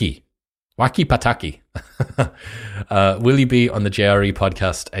Pataki. Will you be on the JRE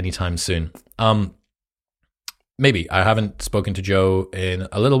podcast anytime soon? Maybe. I haven't spoken to Joe in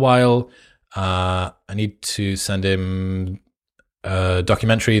a little while. I need to send him a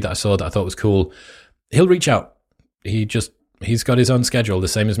documentary that I saw that I thought was cool. He'll reach out. He's got his own schedule, the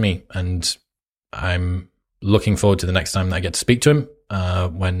same as me. And I'm looking forward to the next time that I get to speak to him,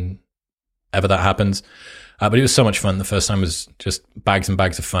 whenever that happens. But it was so much fun. The first time was just bags and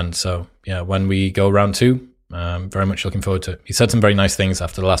bags of fun. So yeah, when we go round 2, very much looking forward to it. He said some very nice things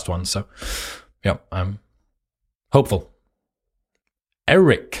after the last one. So yeah, I'm hopeful.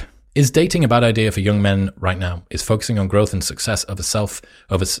 Eric, is dating a bad idea for young men right now? Is focusing on growth and success over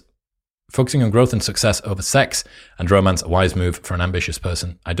sex and romance a wise move for an ambitious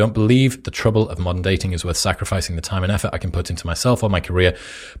person? I don't believe the trouble of modern dating is worth sacrificing the time and effort I can put into myself or my career,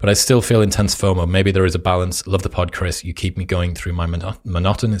 but I still feel intense FOMO. Maybe there is a balance. Love the pod, Chris. You keep me going through my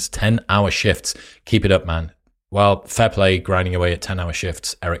monotonous 10-hour shifts. Keep it up, man. Well, fair play, grinding away at 10-hour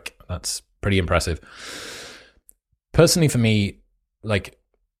shifts, Eric. That's pretty impressive. Personally, for me, like,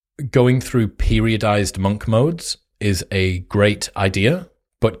 going through periodized monk modes is a great idea,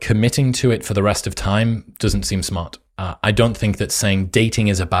 but committing to it for the rest of time doesn't seem smart. I don't think that saying dating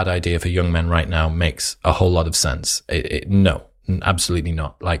is a bad idea for young men right now makes a whole lot of sense. No, absolutely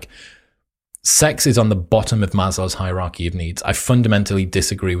not. Like, sex is on the bottom of Maslow's hierarchy of needs. I fundamentally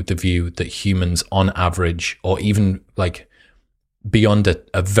disagree with the view that humans on average, or even like beyond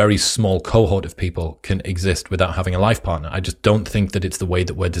a very small cohort of people, can exist without having a life partner. I just don't think that it's the way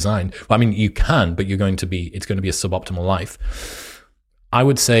that we're designed. Well, I mean, you can, but it's going to be a suboptimal life. I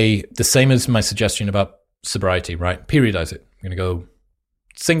would say the same as my suggestion about sobriety, right? Periodize it. I'm going to go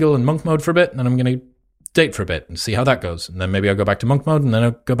single and monk mode for a bit, and then I'm going to date for a bit and see how that goes. And then maybe I'll go back to monk mode, and then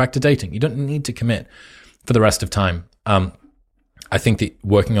I'll go back to dating. You don't need to commit for the rest of time. I think that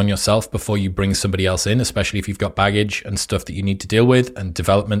working on yourself before you bring somebody else in, especially if you've got baggage and stuff that you need to deal with and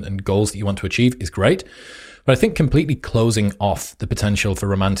development and goals that you want to achieve, is great. But I think completely closing off the potential for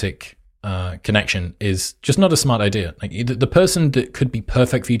romantic connection is just not a smart idea. Like, the person that could be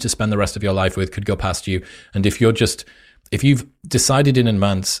perfect for you to spend the rest of your life with could go past you. And if you've decided in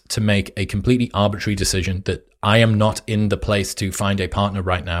advance to make a completely arbitrary decision that I am not in the place to find a partner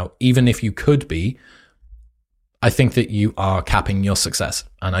right now, even if you could be, I think that you are capping your success.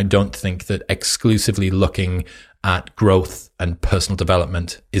 And I don't think that exclusively looking at growth and personal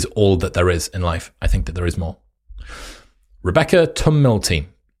development is all that there is in life. I think that there is more. Rebecca Tummilty,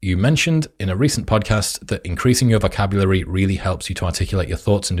 you mentioned in a recent podcast that increasing your vocabulary really helps you to articulate your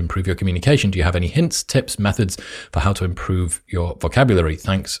thoughts and improve your communication. Do you have any hints, tips, methods for how to improve your vocabulary?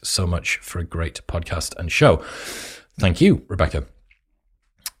 Thanks so much for a great podcast and show. Thank you, Rebecca.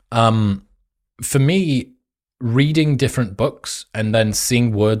 For me, reading different books and then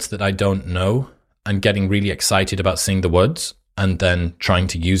seeing words that I don't know and getting really excited about seeing the words and then trying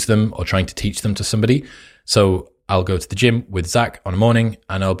to use them or trying to teach them to somebody. So I'll go to the gym with Zach on a morning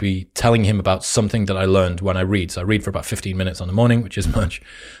and I'll be telling him about something that I learned when I read. So I read for about 15 minutes on the morning, which is much.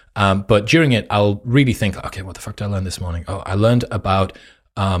 But during it, I'll really think, okay, what the fuck did I learn this morning? Oh, I learned about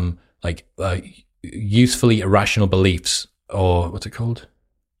usefully irrational beliefs, or what's it called?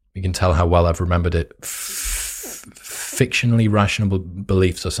 You can tell how well I've remembered it. Fictionally rational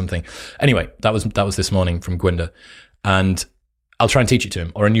beliefs or something. Anyway, that was this morning from Gwynder, and I'll try and teach it to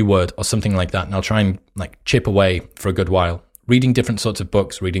him, or a new word or something like that, and I'll try and like chip away for a good while, reading different sorts of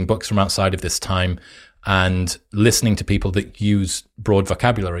books, reading books from outside of this time, and listening to people that use broad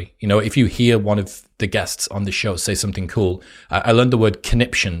vocabulary. You know, if you hear one of the guests on the show say something cool, I learned the word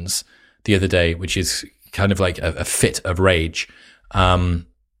conniptions the other day, which is kind of like a fit of rage. I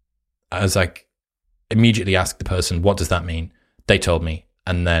was like, immediately asked the person, what does that mean? They told me.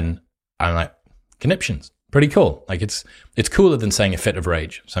 And then I'm like, conniptions, pretty cool. Like, it's cooler than saying a fit of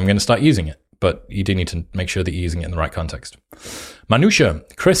rage. So I'm going to start using it. But you do need to make sure that you're using it in the right context. Manusha,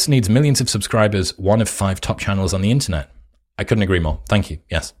 Chris needs millions of subscribers, one of 5 top channels on the internet. I couldn't agree more. Thank you.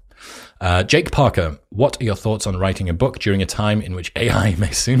 Yes. Jake Parker, what are your thoughts on writing a book during a time in which AI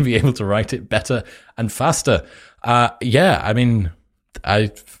may soon be able to write it better and faster? Yeah, I mean,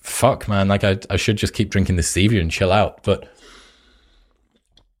 I should just keep drinking this stevia and chill out. But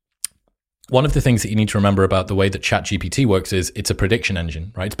one of the things that you need to remember about the way that ChatGPT works is it's a prediction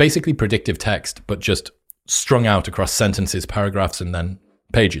engine, right? It's basically predictive text, but just strung out across sentences, paragraphs, and then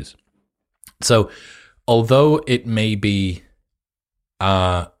pages. So although it may be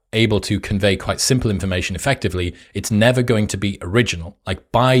able to convey quite simple information effectively, it's never going to be original.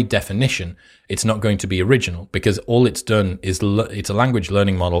 Like, by definition, it's not going to be original, because all it's done is it's a language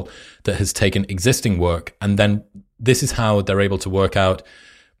learning model that has taken existing work, and then this is how they're able to work out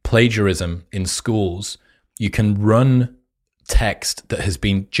plagiarism in schools. You can run text that has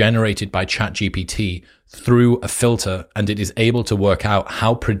been generated by ChatGPT through a filter, and it is able to work out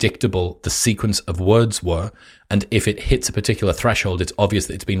how predictable the sequence of words were. And if it hits a particular threshold, it's obvious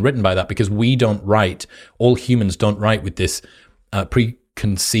that it's been written by that, because we don't write, all humans don't write with this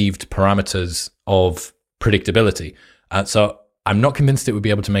preconceived parameters of predictability. So I'm not convinced it would be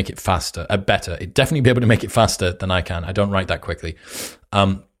able to make it faster, better. It'd definitely be able to make it faster than I can. I don't write that quickly.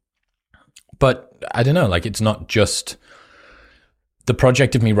 But I don't know, like it's not just, the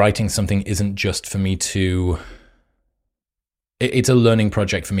project of me writing something isn't just for me to, it's a learning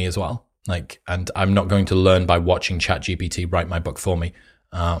project for me as well. Like, and I'm not going to learn by watching ChatGPT write my book for me.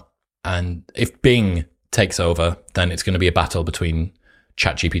 And if Bing takes over, then it's going to be a battle between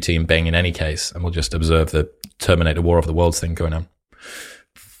ChatGPT and Bing in any case, and we'll just observe the Terminator War of the Worlds thing going on.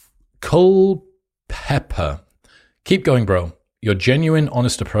 Culpepper, keep going, bro. Your genuine,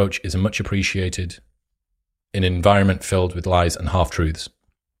 honest approach is much appreciated in an environment filled with lies and half-truths.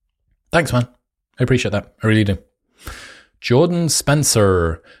 Thanks, man. I appreciate that. I really do. Jordan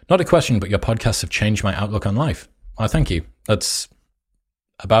Spencer, not a question, but your podcasts have changed my outlook on life. Well, thank you. That's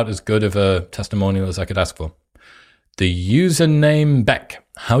about as good of a testimonial as I could ask for. The username Beck,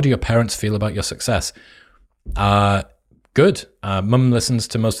 how do your parents feel about your success? Good. Mum listens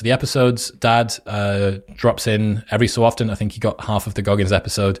to most of the episodes. Dad drops in every so often. I think he got half of the Goggins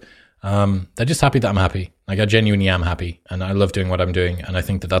episode. They're just happy that I'm happy. Like, I genuinely am happy, and I love doing what I'm doing, and I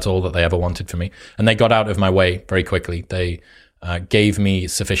think that that's all that they ever wanted for me. And they got out of my way very quickly. They gave me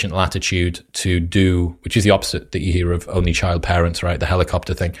sufficient latitude to do, which is the opposite that you hear of only child parents, right? The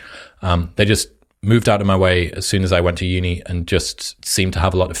helicopter thing. They just moved out of my way as soon as I went to uni and just seemed to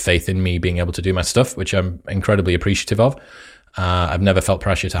have a lot of faith in me being able to do my stuff, which I'm incredibly appreciative of. I've never felt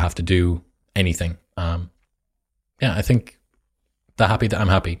pressure to have to do anything. I think they're happy that I'm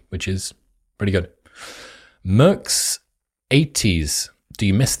happy, which is pretty good. Merck's 80s. Do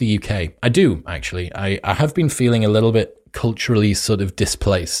you miss the UK? I do, actually. I have been feeling a little bit culturally sort of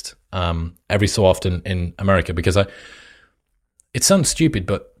displaced every so often in America, because it sounds stupid,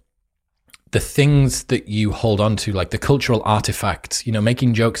 but the things that you hold on to, like the cultural artifacts,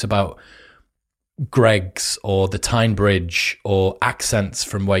 making jokes about Greggs or the Tyne Bridge or accents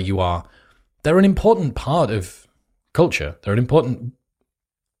from where you are, they're an important part of culture. They're an important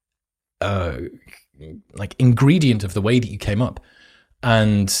ingredient of the way that you came up.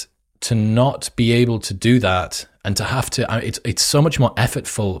 And to not be able to do that, and to have to, it's so much more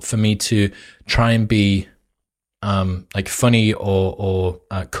effortful for me to try and be funny or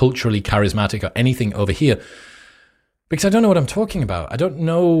culturally charismatic or anything over here, because I don't know what I'm talking about. I don't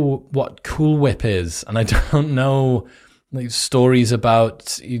know what Cool Whip is, and I don't know stories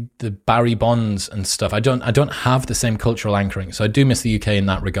about the Barry Bonds and stuff. I don't have the same cultural anchoring, so I do miss the UK in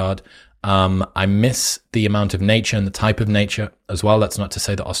that regard. I miss the amount of nature and the type of nature as well. That's not to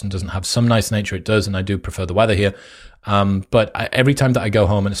say that Austin doesn't have some nice nature. It does, and I do prefer the weather here. But every time that I go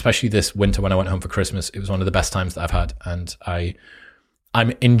home, and especially this winter when I went home for Christmas, it was one of the best times that I've had. And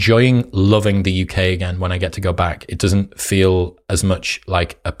I'm enjoying loving the UK again when I get to go back. It doesn't feel as much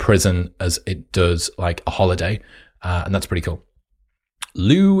like a prison as it does like a holiday. And that's pretty cool.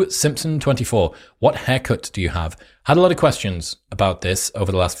 Lou Simpson 24. What haircut do you have? Had a lot of questions about this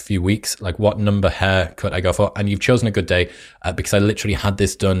over the last few weeks, like what number haircut I go for. And you've chosen a good day because I literally had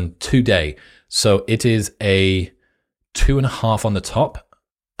this done today. So it is a 2.5 on the top,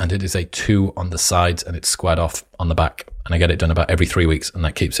 and it is a 2 on the sides, and it's squared off on the back. And I get it done about every 3 weeks, and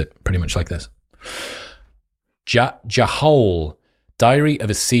that keeps it pretty much like this. Jahol, Diary of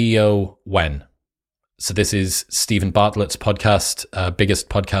a CEO When? So this is Stephen Bartlett's podcast, biggest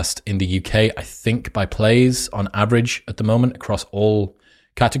podcast in the UK, I think by plays on average at the moment across all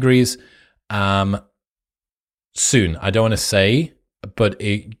categories. Soon, I don't want to say, but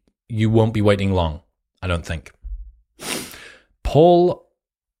you won't be waiting long, I don't think. Paul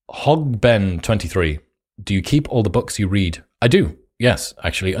Hogben 23. Do you keep all the books you read? I do, yes,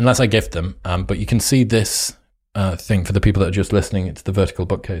 actually, unless I gift them. But you can see this thing for the people that are just listening. It's the vertical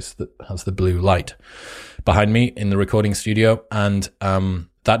bookcase that has the blue light behind me in the recording studio, and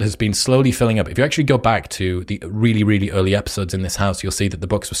that has been slowly filling up. If you actually go back to the really, really early episodes in this house, you'll see that the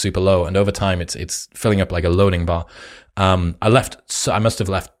books were super low, and over time it's filling up like a loading bar. I must have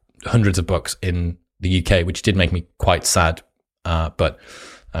left hundreds of books in the UK, which did make me quite sad, but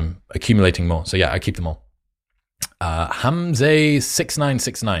I'm accumulating more. So yeah, I keep them all.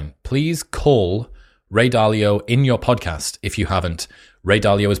 Hamze6969, please call Ray Dalio in your podcast if you haven't. Ray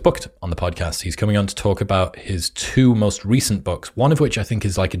Dalio is booked on the podcast. He's coming on to talk about his 2 most recent books, one of which I think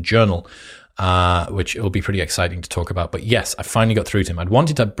is like a journal, which will be pretty exciting to talk about. But yes, I finally got through to him. I'd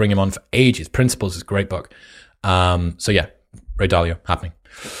wanted to bring him on for ages. Principles is a great book. So yeah, Ray Dalio, happening.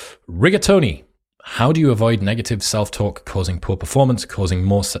 Rigatoni, how do you avoid negative self-talk causing poor performance, causing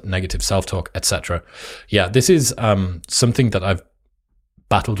more negative self-talk, etc.? Yeah, this is something that I've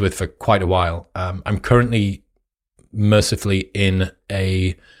battled with for quite a while. I'm currently mercifully in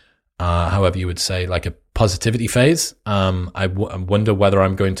a, however you would say, like a positivity phase. I wonder whether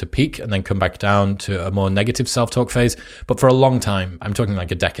I'm going to peak and then come back down to a more negative self-talk phase. But for a long time, I'm talking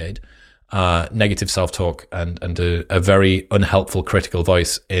like a decade, negative self-talk and a very unhelpful critical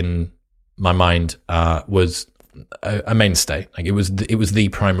voice in my mind was a mainstay. Like it was the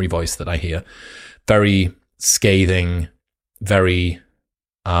primary voice that I hear. Very scathing, very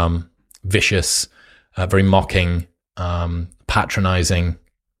vicious, very mocking, patronizing,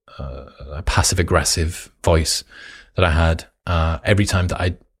 a passive-aggressive voice that I had every time that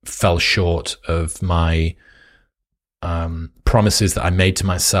I fell short of my promises that I made to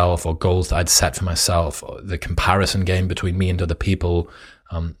myself or goals that I'd set for myself, or the comparison game between me and other people.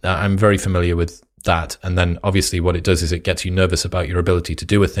 I'm very familiar with that. And then obviously what it does is it gets you nervous about your ability to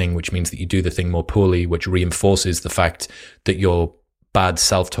do a thing, which means that you do the thing more poorly, which reinforces the fact that your bad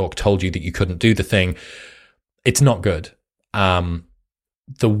self-talk told you that you couldn't do the thing. It's not good.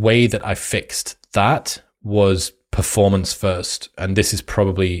 The way that I fixed that was performance first. And this is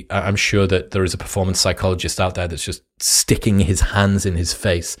probably, I'm sure that there is a performance psychologist out there that's just sticking his hands in his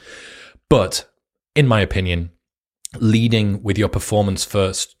face. But in my opinion, leading with your performance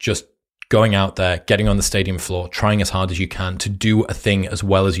first, just going out there, getting on the stadium floor, trying as hard as you can to do a thing as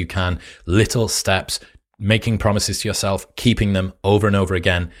well as you can, little steps, making promises to yourself, keeping them over and over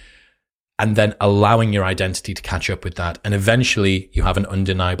again, and then allowing your identity to catch up with that. And eventually you have an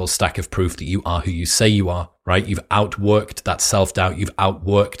undeniable stack of proof that you are who you say you are, right? You've outworked that self-doubt. You've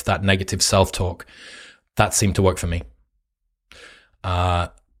outworked that negative self-talk. That seemed to work for me.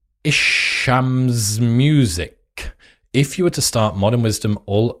 Isham's Music. If you were to start Modern Wisdom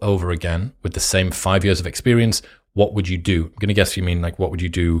all over again with the same 5 years of experience, what would you do? I'm going to guess you mean like, what would you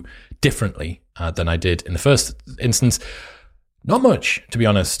do differently than I did in the first instance? Not much, to be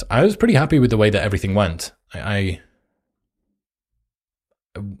honest. I was pretty happy with the way that everything went. It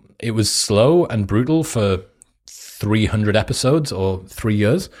was slow and brutal for 300 episodes or 3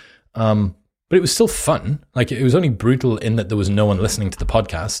 years, but it was still fun. Like, it was only brutal in that there was no one listening to the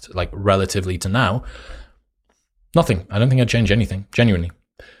podcast, like relatively to now. Nothing. I don't think I'd change anything, genuinely.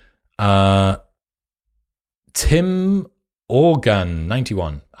 Tim Organ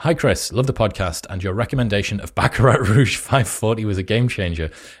 91. Hi Chris, love the podcast and your recommendation of Baccarat Rouge 540 was a game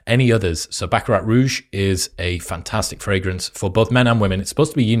changer. Any others? So Baccarat Rouge is a fantastic fragrance for both men and women. It's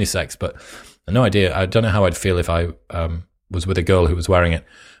supposed to be unisex, but no idea. I don't know how I'd feel if I was with a girl who was wearing it,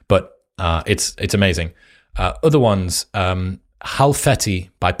 but it's amazing. Other ones, Halfeti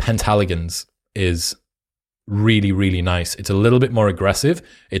by Penthaligon's is really, really nice. It's a little bit more aggressive.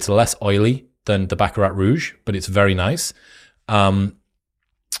 It's less oily than the Baccarat Rouge, but it's very nice.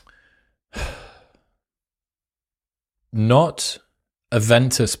 Not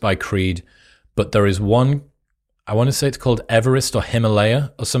Aventus by Creed, but there is one, I want to say it's called Everest or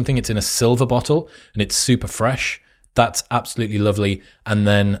Himalaya or something. It's in a silver bottle and it's super fresh. That's absolutely lovely. And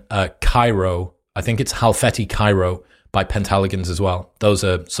then Cairo, I think it's Halfeti Cairo by Penthaligon's as well. Those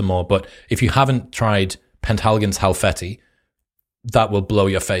are some more. But if you haven't tried Penthaligon's Halfeti, that will blow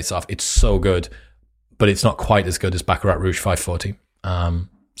your face off. It's so good, but it's not quite as good as Baccarat Rouge 540.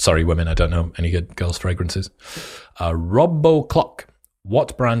 Sorry, women, I don't know any good girls' fragrances. Robbo Clock.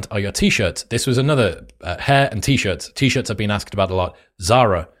 What brand are your t-shirts? This was another hair and t-shirts. T-shirts I've been asked about a lot.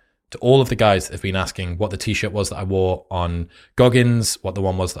 Zara. To all of the guys that have been asking what the t-shirt was that I wore on Goggins, what the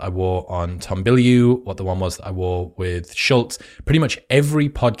one was that I wore on Tom Bilyeu, what the one was that I wore with Schultz. Pretty much every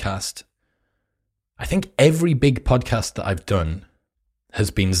podcast, I think every big podcast that I've done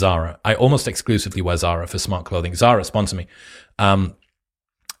has been Zara. I almost exclusively wear Zara for smart clothing. Zara sponsor me.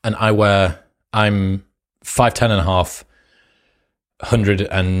 And I'm 5'10" and a half,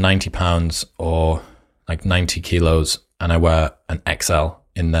 190 pounds or like 90 kilos. And I wear an XL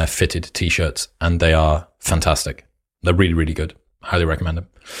in their fitted t-shirts and they are fantastic. They're really, really good. Highly recommend them.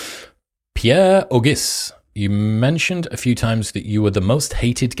 Pierre Auguste, you mentioned a few times that you were the most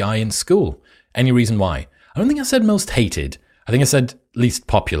hated guy in school. Any reason why? I don't think I said most hated. I think I said least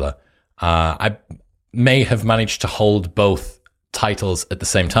popular. I may have managed to hold both titles at the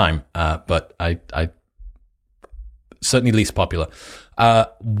same time, but I certainly least popular.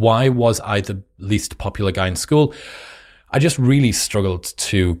 Why was I the least popular guy in school? I just really struggled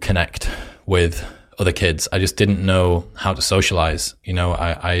to connect with other kids. I just didn't know how to socialize. You know,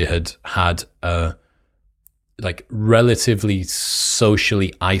 I had a like relatively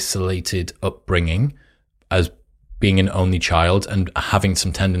socially isolated upbringing as being an only child and having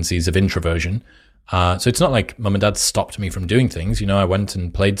some tendencies of introversion. So it's not like mum and dad stopped me from doing things. You know, I went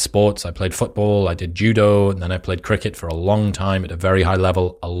and played sports. I played football. I did judo. And then I played cricket for a long time at a very high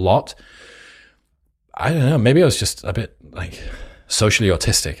level, a lot. I don't know. Maybe I was just a bit like socially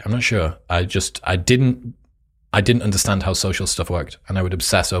autistic. I'm not sure. I didn't understand how social stuff worked, and I would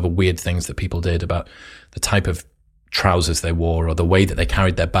obsess over weird things that people did, about the type of trousers they wore or the way that they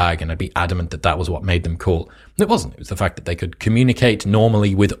carried their bag, and I'd be adamant that that was what made them cool. And it wasn't. It was the fact that they could communicate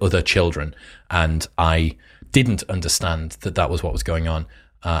normally with other children, and I didn't understand that that was what was going on.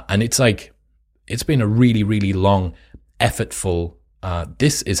 And it's like, it's been a really, really long, effortful,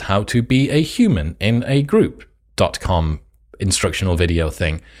 this is how to be a human in a group.com instructional video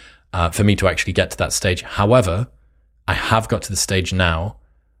thing for me to actually get to that stage. However, I have got to the stage now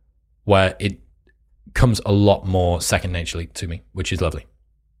where it comes a lot more second naturally to me, which is lovely.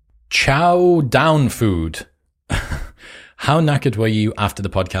 Chow down food. How knackered were you after the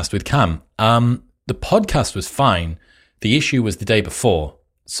podcast with Cam? The podcast was fine. The issue was the day before.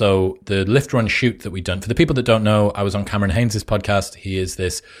 So the lift, run, shoot that we'd done, for the people that don't know, I was on Cameron Haynes' podcast. He is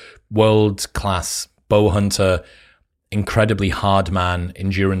this world-class bow hunter, incredibly hard man,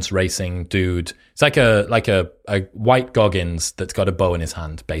 endurance racing dude. It's like a white Goggins that's got a bow in his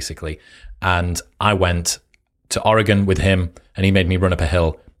hand, basically. And I went to Oregon with him, and he made me run up a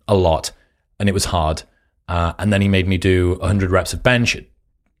hill a lot, and it was hard. And then he made me do 100 reps of bench at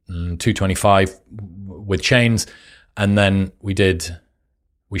 225 with chains, and then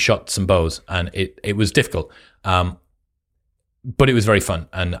we shot some bows, and it was difficult. But it was very fun,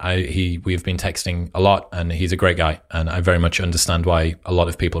 and we've been texting a lot, and he's a great guy, and I very much understand why a lot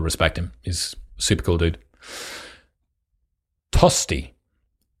of people respect him. He's a super cool dude. Tosti.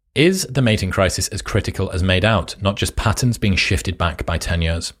 Is the mating crisis as critical as made out, not just patterns being shifted back by 10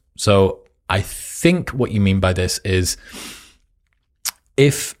 years? So I think what you mean by this is,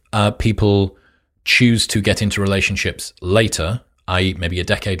 if people choose to get into relationships later, i.e. maybe a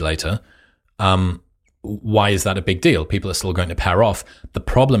decade later, why is that a big deal? People are still going to pair off. The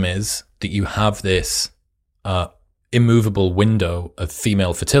problem is that you have this immovable window of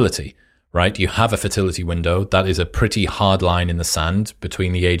female fertility, right? You have a fertility window that is a pretty hard line in the sand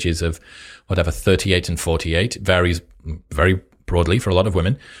between the ages of 38 and 48. It varies very broadly for a lot of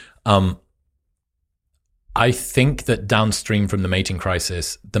women. I think that downstream from the mating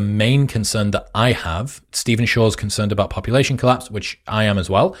crisis, the main concern that I have, Stephen Shaw's concerned about population collapse, which I am as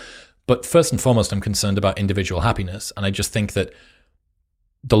well. But first and foremost, I'm concerned about individual happiness. And I just think that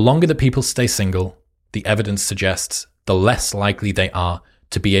the longer that people stay single, the evidence suggests the less likely they are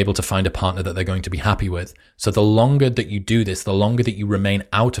to be able to find a partner that they're going to be happy with. So the longer that you do this, the longer that you remain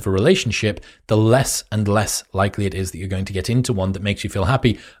out of a relationship, the less and less likely it is that you're going to get into one that makes you feel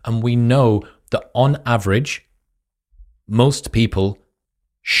happy. And we know that on average, most people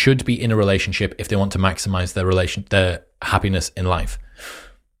should be in a relationship if they want to maximize their happiness in life.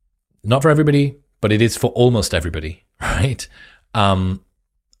 Not for everybody, but it is for almost everybody, right? I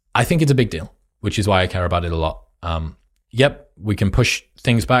think it's a big deal, which is why I care about it a lot. Yep, we can push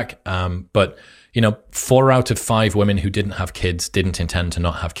things back, but 4 out of 5 women who didn't have kids didn't intend to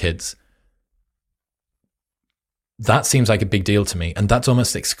not have kids. That seems like a big deal to me, and that's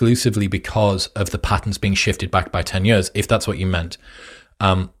almost exclusively because of the patterns being shifted back by 10 years, if that's what you meant.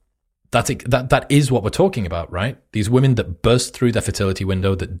 That is what we're talking about, right? These women that burst through their fertility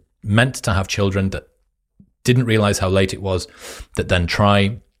window, that meant to have children, that didn't realize how late it was, that then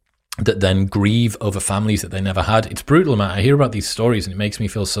try, that then grieve over families that they never had. It's brutal, man. I hear about these stories and it makes me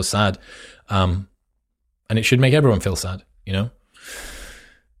feel so sad. And it should make everyone feel sad,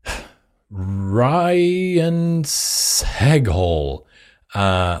 Ryan Seghall.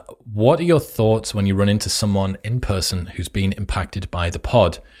 What are your thoughts when you run into someone in person who's been impacted by the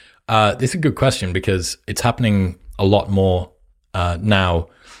pod? This is a good question because it's happening a lot more now,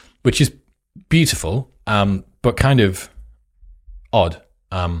 which is beautiful, but kind of odd.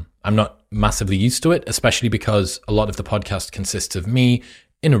 I'm not massively used to it, especially because a lot of the podcast consists of me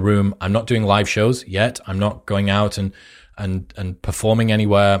in a room. I'm not doing live shows yet. I'm not going out and performing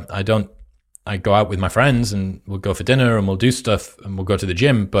anywhere. I go out with my friends and we'll go for dinner and we'll do stuff and we'll go to the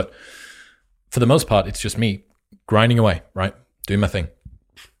gym. But for the most part, it's just me grinding away, right? Doing my thing.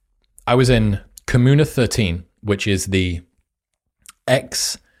 I was in Comuna 13, which is the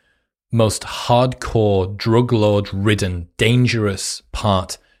most hardcore, drug lord-ridden, dangerous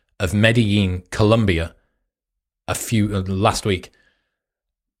part of Medellin, Colombia, last week.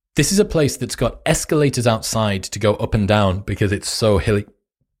 This is a place that's got escalators outside to go up and down because it's so hilly.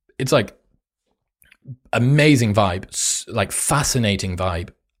 It's like amazing vibe, like fascinating vibe,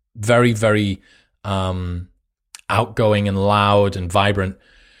 very, very outgoing and loud and vibrant.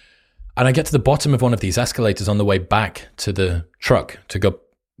 And I get to the bottom of one of these escalators on the way back to the truck to go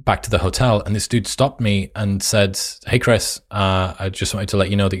back to the hotel, and this dude stopped me and said, "Hey, Chris, I just wanted to let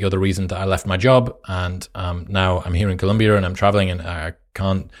you know that you're the reason that I left my job, and now I'm here in Colombia and I'm traveling, and I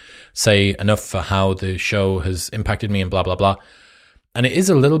can't say enough for how the show has impacted me and blah, blah, blah." And it is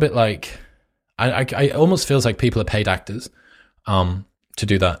a little bit like, I almost feels like people are paid actors to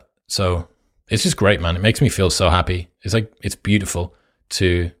do that. So it's just great, man. It makes me feel so happy. It's like, it's beautiful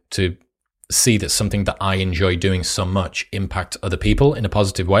to see that something that I enjoy doing so much impact other people in a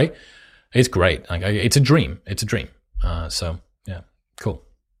positive way. It's great. Like, it's a dream. It's a dream. So yeah, cool.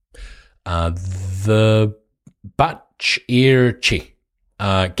 The Batchirchi.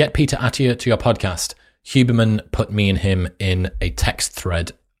 Get Peter Attia to your podcast. Huberman put me and him in a text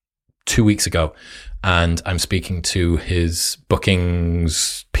thread 2 weeks ago, and I'm speaking to his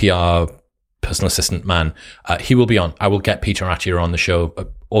bookings PR personal assistant man. He will be on. I will get Peter Attia on the show.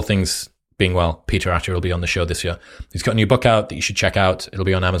 All things being well, Peter Attia will be on the show this year. He's got a new book out that you should check out. It'll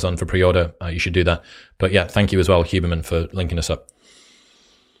be on Amazon for pre-order. You should do that. But yeah, thank you as well, Huberman, for linking us up.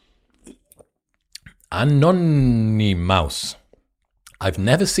 Anonymous. I've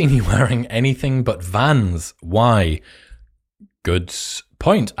never seen you wearing anything but Vans. Why? Good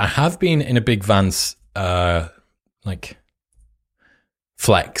point. I have been in a big Vans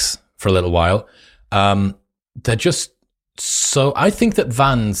flex for a little while. They're just so... I think that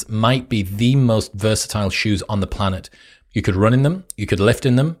Vans might be the most versatile shoes on the planet. You could run in them. You could lift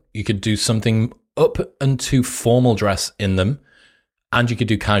in them. You could do something up into formal dress in them. And you could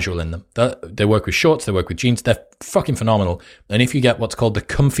do casual in them. They work with shorts, they work with jeans. They're fucking phenomenal. And if you get what's called the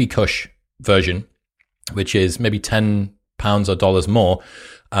Comfy Cush version, which is maybe £10 or dollars more,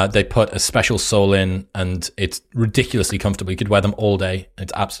 they put a special sole in, and it's ridiculously comfortable. You could wear them all day.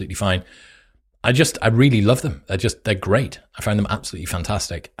 It's absolutely fine. I really love them. They're great. I find them absolutely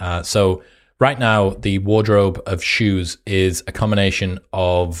fantastic. So right now, the wardrobe of shoes is a combination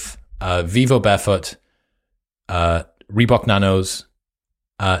of Vivo Barefoot, Reebok Nanos,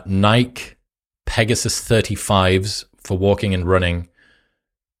 Nike Pegasus 35s for walking and running,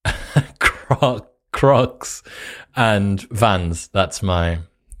 Crocs, and Vans. That's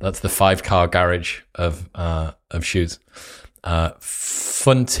the 5-car garage of shoes.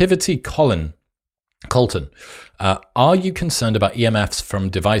 Funtivity Colton. Are you concerned about EMFs from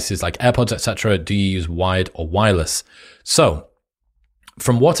devices like AirPods, etc.? Do you use wired or wireless? So,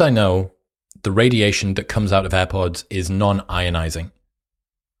 from what I know, the radiation that comes out of AirPods is non-ionizing.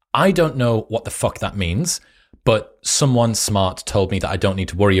 I don't know what the fuck that means, but someone smart told me that I don't need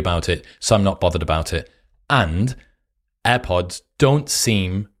to worry about it, so I'm not bothered about it. And AirPods don't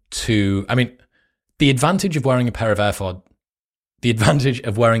seem to... I mean, the advantage of wearing a pair of AirPods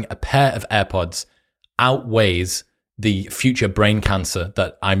outweighs the future brain cancer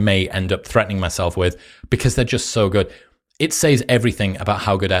that I may end up threatening myself with, because they're just so good. It says everything about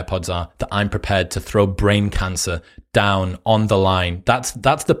how good AirPods are that I'm prepared to throw brain cancer down on the line. That's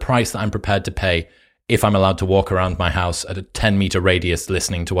the price that I'm prepared to pay if I'm allowed to walk around my house at a 10-meter radius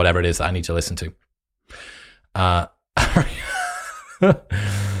listening to whatever it is that I need to listen to.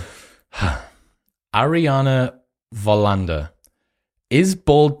 Ariana Volanda. Is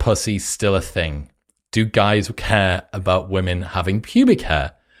bald pussy still a thing? Do guys care about women having pubic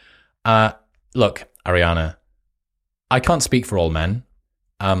hair? Look, Ariana, I can't speak for all men.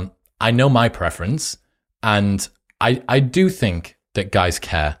 I know my preference, and I do think that guys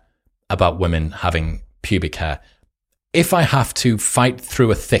care about women having pubic hair. If I have to fight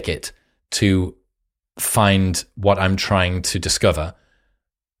through a thicket to find what I'm trying to discover,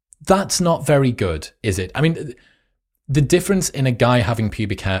 that's not very good, is it? I mean, the difference in a guy having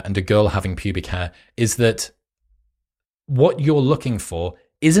pubic hair and a girl having pubic hair is that what you're looking for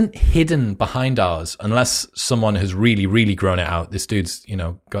isn't hidden behind ours, unless someone has really, really grown it out. This dude's,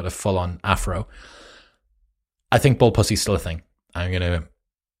 got a full-on afro. I think bald pussy's still a thing.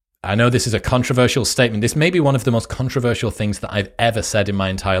 I know this is a controversial statement. This may be one of the most controversial things that I've ever said in my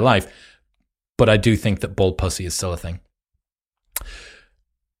entire life, but I do think that bald pussy is still a thing.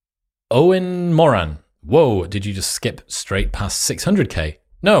 Owen Moran. Whoa, did you just skip straight past 600k?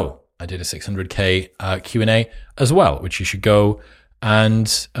 No, I did a 600k Q&A as well, which you should go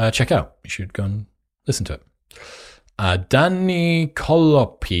and check out. You should go and listen to it. Danny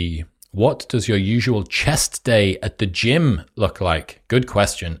Colopi. What does your usual chest day at the gym look like? Good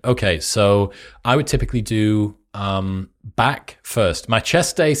question. Okay, so I would typically do back first. My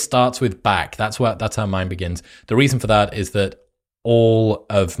chest day starts with back. That's how mine begins. The reason for that is that all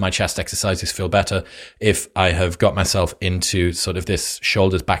of my chest exercises feel better if I have got myself into sort of this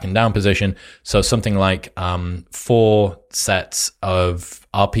shoulders back and down position. So something like 4 sets of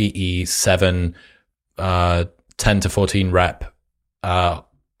RPE 7, 10 to 14 rep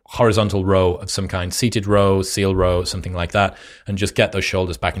horizontal row of some kind, seated row, seal row, something like that, and just get those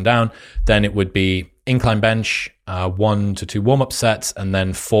shoulders back and down. Then it would be incline bench, 1 to 2 warm-up sets, and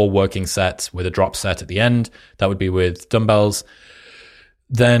then 4 working sets with a drop set at the end. That would be with dumbbells.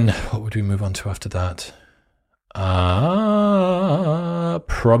 Then what would we move on to after that?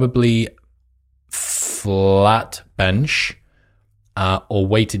 Probably flat bench or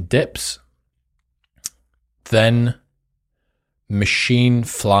weighted dips. Then machine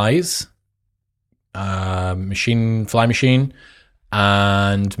flies, machine,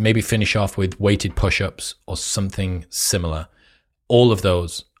 and maybe finish off with weighted push-ups or something similar. All of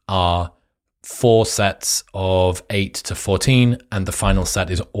those are 4 sets of 8 to 14, and the final set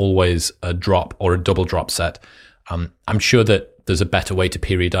is always a drop or a double drop set. I'm sure that there's a better way to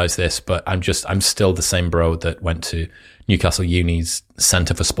periodize this, but I'm still the same bro that went to Newcastle Uni's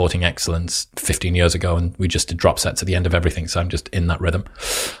Centre for Sporting Excellence 15 years ago, and we just did drop sets at the end of everything, so I'm just in that rhythm.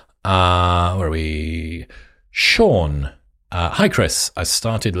 Where are we? Sean. Hi, Chris. I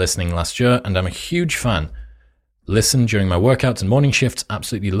started listening last year, and I'm a huge fan. Listen during my workouts and morning shifts.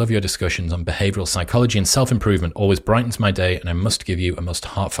 Absolutely love your discussions on behavioral psychology and self-improvement. Always brightens my day, and I must give you a most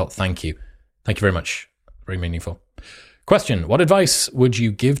heartfelt thank you. Thank you very much. Very meaningful. Question: what advice would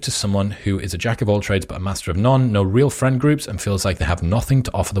you give to someone who is a jack of all trades but a master of none, no real friend groups, and feels like they have nothing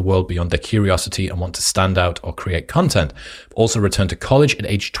to offer the world beyond their curiosity and want to stand out or create content? Also returned to college at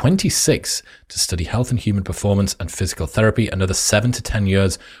age 26 to study health and human performance and physical therapy. Another 7 to 10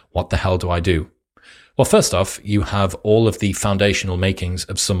 years. What the hell do I do? Well, first off, you have all of the foundational makings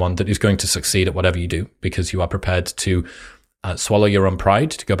of someone that is going to succeed at whatever you do, because you are prepared to swallow your own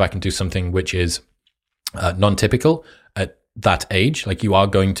pride, to go back and do something which is non-typical at that age. Like, you are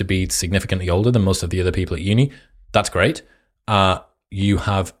going to be significantly older than most of the other people at uni. That's great. You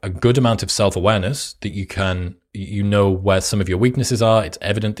have a good amount of self-awareness that you know where some of your weaknesses are. It's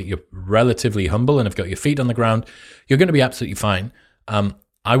evident that you're relatively humble and have got your feet on the ground. You're going to be absolutely fine.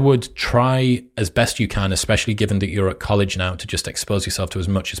 I would try as best you can, especially given that you're at college now, to just expose yourself to as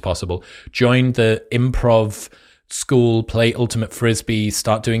much as possible. Join the improv school, play ultimate frisbee,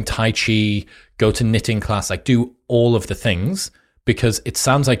 start doing tai chi, go to knitting class, like do all of the things, because it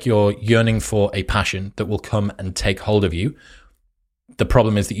sounds like you're yearning for a passion that will come and take hold of you. The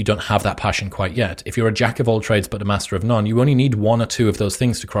problem is that you don't have that passion quite yet. If you're a jack of all trades but a master of none, you only need 1 or 2 of those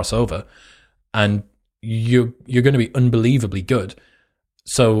things to cross over, and you're going to be unbelievably good.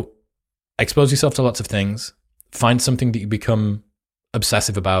 So expose yourself to lots of things, find something that you become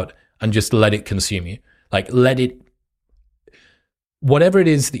obsessive about, and just let it consume you. Like, whatever it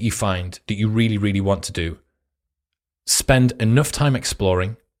is that you find that you really, really want to do, spend enough time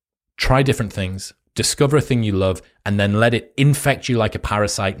exploring, try different things, discover a thing you love, and then let it infect you like a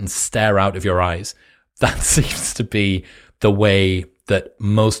parasite and stare out of your eyes. That seems to be the way that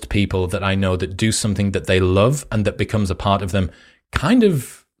most people that I know that do something that they love and that becomes a part of them kind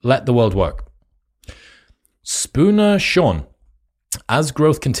of let the world work. Spooner Sean. As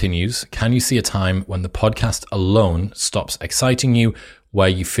growth continues, can you see a time when the podcast alone stops exciting you, where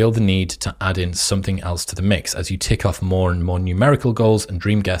you feel the need to add in something else to the mix as you tick off more and more numerical goals and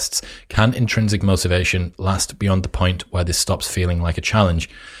dream guests? Can intrinsic motivation last beyond the point where this stops feeling like a challenge?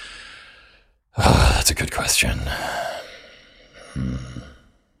 Oh, that's a good question.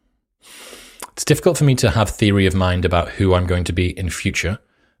 It's difficult for me to have theory of mind about who I'm going to be in future,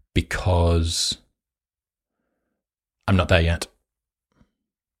 because I'm not there yet.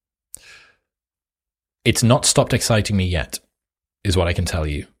 It's not stopped exciting me yet, is what I can tell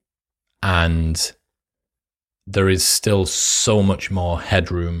you. And there is still so much more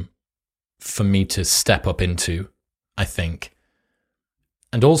headroom for me to step up into, I think.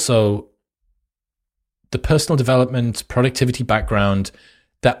 And also, the personal development, productivity background,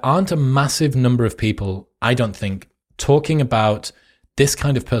 there aren't a massive number of people, I don't think, talking about this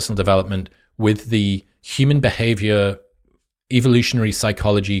kind of personal development with the human behavior, evolutionary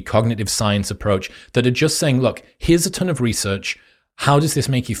psychology, cognitive science approach, that are just saying, look, here's a ton of research. How does this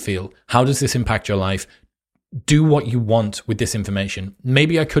make you feel? How does this impact your life? Do what you want with this information.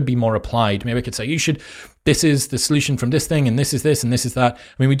 Maybe I could be more applied. Maybe I could say, this is the solution from this thing, and this is this, and this is that. I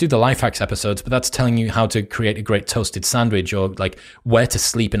mean, we do the life hacks episodes, but that's telling you how to create a great toasted sandwich, or like where to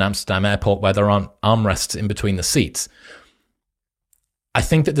sleep in Amsterdam airport where there aren't armrests in between the seats. I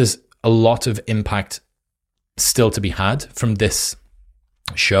think that there's a lot of impact still to be had from this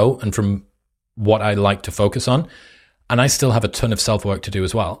show and from what I like to focus on. And I still have a ton of self-work to do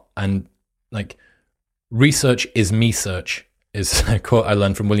as well. And like, research is me search is a quote I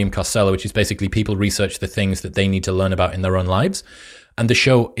learned from William Costello, which is basically people research the things that they need to learn about in their own lives. And the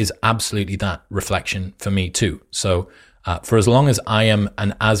show is absolutely that reflection for me too. So For as long as I am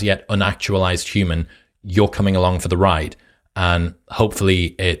an as yet unactualized human, you're coming along for the ride. And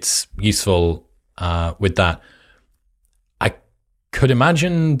hopefully it's useful with that. I could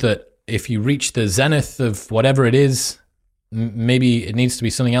imagine that if you reach the zenith of whatever it is, maybe it needs to be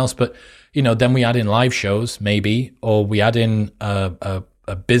something else. But, then we add in live shows, maybe, or we add in a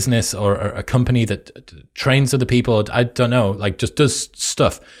business or a company that trains other people. I don't know, like just does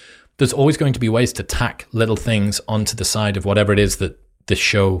stuff. There's always going to be ways to tack little things onto the side of whatever it is that this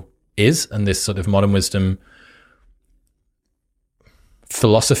show is, and this sort of modern wisdom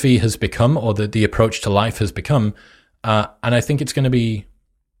philosophy has become, or the approach to life has become. And I think it's going to be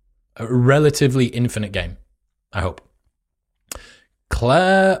a relatively infinite game, I hope.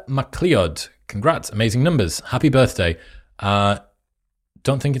 Claire MacLeod, congrats, amazing numbers. Happy birthday.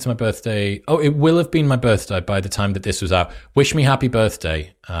 Don't think it's my birthday. Oh, it will have been my birthday by the time that this was out. Wish me happy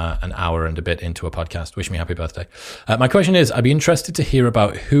birthday, an hour and a bit into a podcast. Wish me happy birthday. My question is, I'd be interested to hear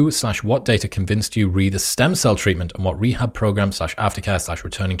about who/what data convinced you re the stem cell treatment and what rehab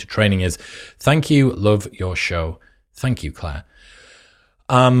program/aftercare/returning to training is. Thank you. Love your show. Thank you, Claire.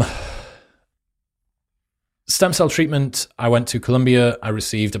 Stem cell treatment. I went to Colombia. I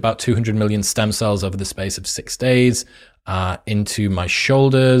received about 200 million stem cells over the space of 6 days. Into my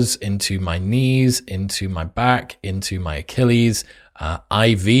shoulders, into my knees, into my back, into my Achilles.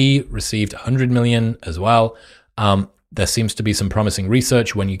 IV received 100 million as well. There seems to be some promising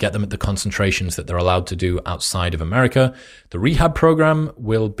research when you get them at the concentrations that they're allowed to do outside of America. The rehab program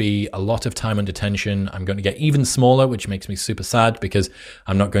will be a lot of time under tension. I'm going to get even smaller, which makes me super sad because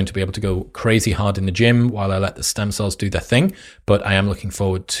I'm not going to be able to go crazy hard in the gym while I let the stem cells do their thing. But I am looking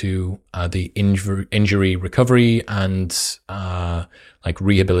forward to the injury recovery and like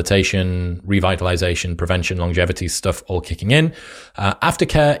rehabilitation, revitalization, prevention, longevity stuff all kicking in.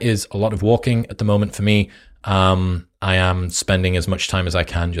 Aftercare is a lot of walking at the moment for me. I am spending as much time as I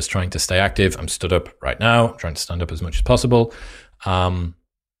can just trying to stay active. I'm stood up right now, trying to stand up as much as possible.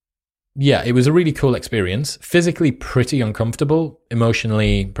 Yeah, it was a really cool experience. Physically pretty uncomfortable,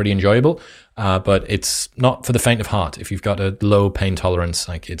 emotionally pretty enjoyable, but it's not for the faint of heart. If you've got a low pain tolerance,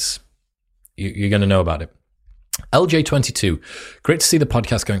 like you're going to know about it. LJ22, great to see the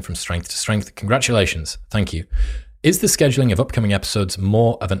podcast going from strength to strength. Congratulations. Thank you. Is the scheduling of upcoming episodes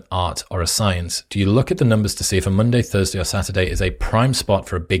more of an art or a science? Do you look at the numbers to see if a Monday, Thursday, or Saturday is a prime spot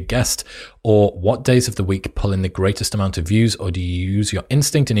for a big guest? Or what days of the week pull in the greatest amount of views? Or do you use your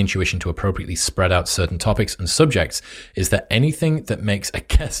instinct and intuition to appropriately spread out certain topics and subjects? Is there anything that makes a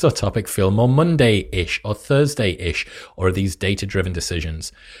guest or topic feel more Monday-ish or Thursday-ish? Or are these data-driven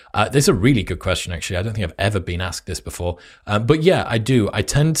decisions? This is a really good question, actually. I don't think I've ever been asked this before. But yeah, I do. I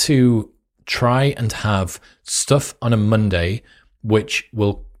tend to try and have stuff on a Monday which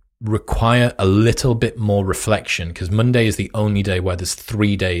will require a little bit more reflection, because Monday is the only day where there's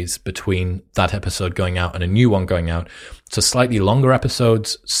 3 days between that episode going out and a new one going out. So slightly longer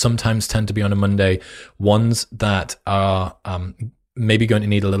episodes sometimes tend to be on a Monday. Ones that are maybe going to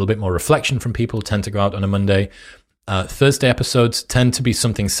need a little bit more reflection from people tend to go out on a Monday. Thursday episodes tend to be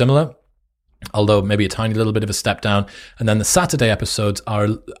something similar, although maybe a tiny little bit of a step down. And then the Saturday episodes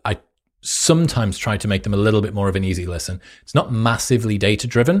I sometimes try to make them a little bit more of an easy listen. It's not massively data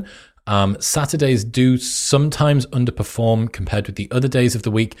driven. Saturdays do sometimes underperform compared with the other days of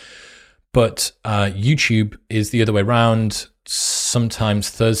the week, but YouTube is the other way around. Sometimes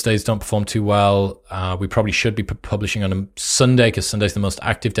Thursdays don't perform too well. We probably should be publishing on a Sunday because Sunday's the most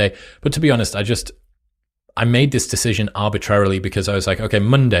active day. But to be honest, I made this decision arbitrarily because I was like, okay,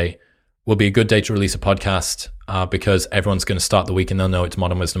 Monday will be a good day to release a podcast because everyone's going to start the week and they'll know it's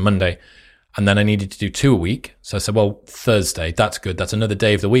Modern Wisdom Monday. And then I needed to do 2 a week. So I said, well, Thursday, that's good. That's another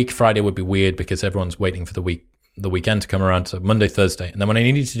day of the week. Friday would be weird because everyone's waiting for the weekend to come around. So Monday, Thursday. And then when I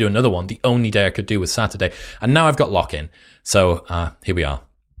needed to do another one, the only day I could do was Saturday. And now I've got lock-in. So here we are.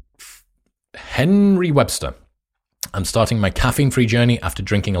 Henry Webster. I'm starting my caffeine-free journey after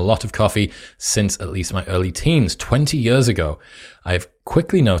drinking a lot of coffee since at least my early teens, 20 years ago. I've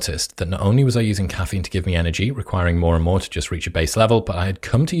quickly noticed that not only was I using caffeine to give me energy, requiring more and more to just reach a base level, but I had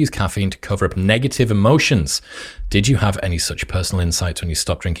come to use caffeine to cover up negative emotions. Did you have any such personal insights when you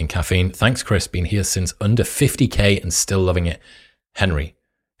stopped drinking caffeine? Thanks, Chris. Been here since under 50K and still loving it. Henry,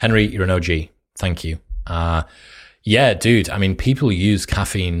 you're an OG. Thank you. Yeah, dude. I mean, people use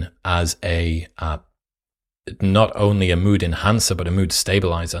caffeine as not only a mood enhancer, but a mood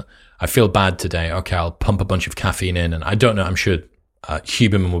stabilizer. I feel bad today. Okay, I'll pump a bunch of caffeine in, and I don't know, I'm sure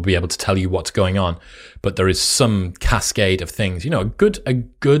Huberman will be able to tell you what's going on, but there is some cascade of things. A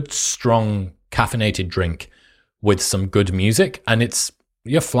good, strong caffeinated drink with some good music, and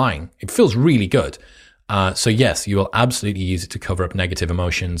you're flying. It feels really good. So yes, you will absolutely use it to cover up negative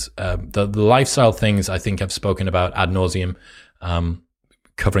emotions. The lifestyle things I think I've spoken about ad nauseum,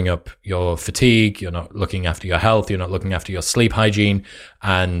 covering up your fatigue, you're not looking after your health, you're not looking after your sleep hygiene,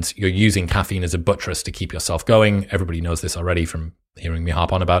 and you're using caffeine as a buttress to keep yourself going. Everybody knows this already from hearing me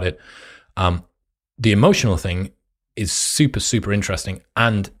harp on about it. The emotional thing is super, super interesting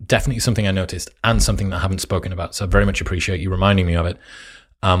and definitely something I noticed and something that I haven't spoken about. So I very much appreciate you reminding me of it.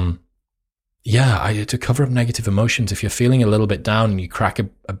 To cover up negative emotions, if you're feeling a little bit down and you crack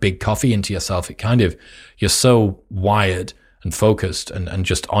a big coffee into yourself, you're so wired and focused and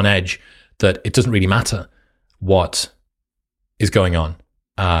just on edge that it doesn't really matter what is going on.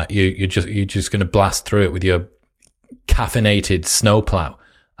 You're just going to blast through it with your caffeinated snowplow.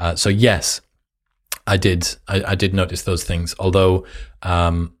 So yes, I did notice those things. Although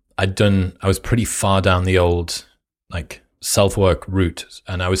I was pretty far down the old self-work route,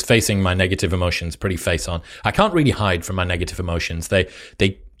 and I was facing my negative emotions pretty face on. I can't really hide from my negative emotions. They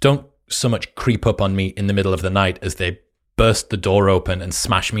don't so much creep up on me in the middle of the night as they burst the door open and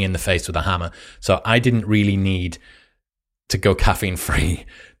smash me in the face with a hammer. So I didn't really need to go caffeine free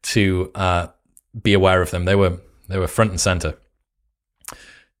to be aware of them. They were front and center.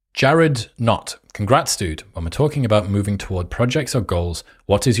 Jared Knott, congrats, dude. When we're talking about moving toward projects or goals,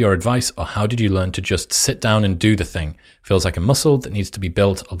 what is your advice, or how did you learn to just sit down and do the thing? Feels like a muscle that needs to be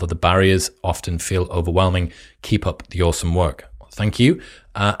built, although the barriers often feel overwhelming. Keep up the awesome work. Well, thank you.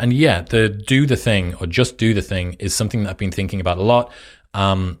 The do the thing or just do the thing is something that I've been thinking about a lot.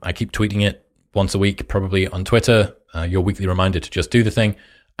 I keep tweeting it once a week, probably on Twitter, your weekly reminder to just do the thing.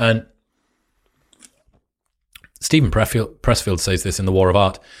 And Stephen Pressfield says this in The War of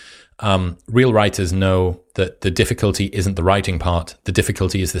Art. Real writers know that the difficulty isn't the writing part. The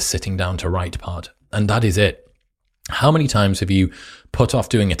difficulty is the sitting down to write part. And that is it. How many times have you put off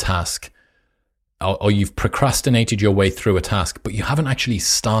doing a task, or you've procrastinated your way through a task, but you haven't actually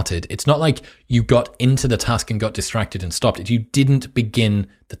started? It's not like you got into the task and got distracted and stopped it. You didn't begin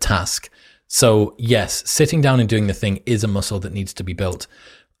the task. So yes, sitting down and doing the thing is a muscle that needs to be built.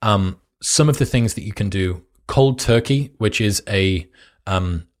 Some of the things that you can do: Cold Turkey, which is a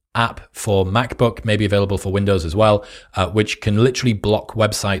app for MacBook, maybe available for Windows as well, which can literally block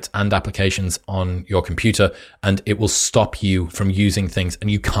websites and applications on your computer, and it will stop you from using things,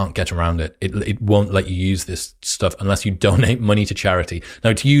 and you can't get around it. It won't let you use this stuff unless you donate money to charity.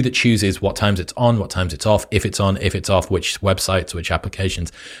 Now, it's you that chooses what times it's on, what times it's off, if it's on, if it's off, which websites, which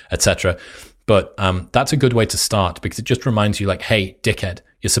applications, etc. But that's a good way to start, because it just reminds you, hey, dickhead,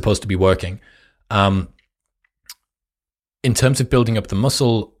 you're supposed to be working. In terms of building up the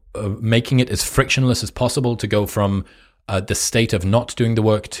muscle, making it as frictionless as possible to go from the state of not doing the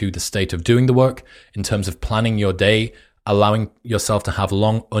work to the state of doing the work. In terms of planning your day, allowing yourself to have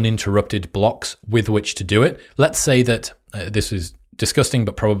long, uninterrupted blocks with which to do it. Let's say that this is disgusting,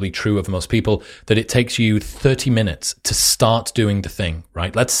 but probably true of most people, that it takes you 30 minutes to start doing the thing,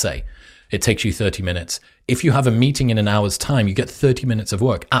 right? Let's say it takes you 30 minutes. If you have a meeting in an hour's time, you get 30 minutes of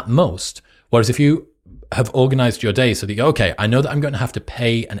work at most. Whereas if you have organized your day so that you go, okay, I know that I'm going to have to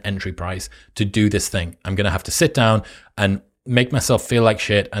pay an entry price to do this thing. I'm going to have to sit down and make myself feel like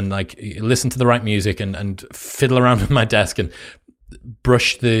shit and listen to the right music and fiddle around with my desk and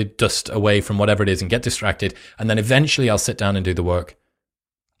brush the dust away from whatever it is and get distracted. And then eventually I'll sit down and do the work.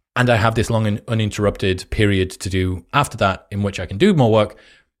 And I have this long and uninterrupted period to do after that in which I can do more work.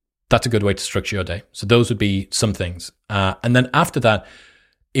 That's a good way to structure your day. So those would be some things. And then after that,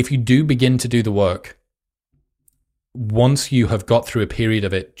 if you do begin to do the work, once you have got through a period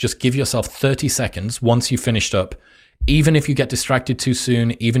of it, just give yourself 30 seconds once you've finished up. Even if you get distracted too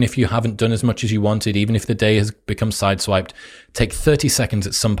soon, even if you haven't done as much as you wanted, even if the day has become sideswiped, take 30 seconds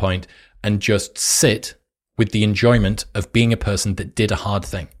at some point and just sit with the enjoyment of being a person that did a hard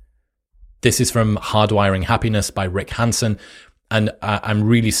thing. This is from Hardwiring Happiness by Rick Hansen. And I'm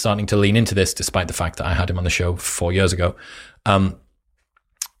really starting to lean into this, despite the fact that I had him on the show 4 years ago.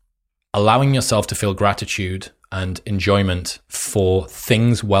 Allowing yourself to feel gratitude and enjoyment for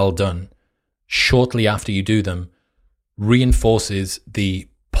things well done shortly after you do them reinforces the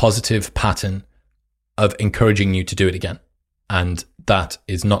positive pattern of encouraging you to do it again. And that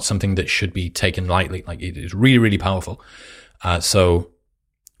is not something that should be taken lightly. It is really, really powerful. So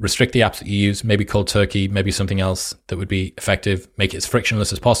restrict the apps that you use, maybe Cold Turkey, maybe something else that would be effective. Make it as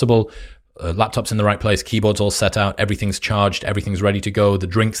frictionless as possible. Laptop's in the right place, keyboard's all set out, everything's charged, everything's ready to go, the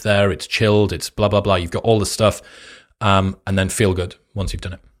drink's there, it's chilled, it's blah, blah, blah. You've got all the stuff, and then feel good once you've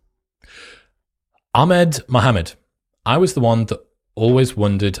done it. Ahmed Mohammed, I was the one that always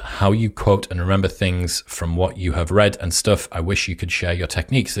wondered how you quote and remember things from what you have read and stuff. I wish you could share your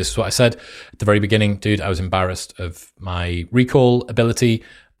techniques. This is what I said at the very beginning. Dude, I was embarrassed of my recall ability,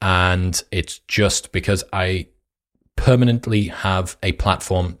 and it's just because I permanently have a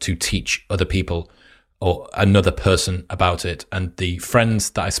platform to teach other people or another person about it. And the friends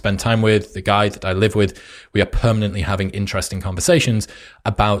that I spend time with, the guy that I live with, we are permanently having interesting conversations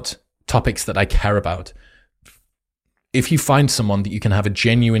about topics that I care about. If you find someone that you can have a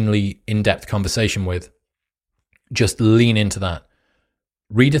genuinely in-depth conversation with, just lean into that.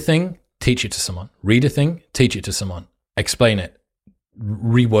 Read a thing, teach it to someone. Read a thing, teach it to someone. Explain it,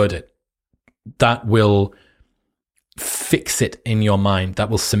 reword it. That will fix it in your mind. That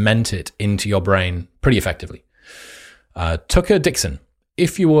will cement it into your brain pretty effectively. Tucker Dixon.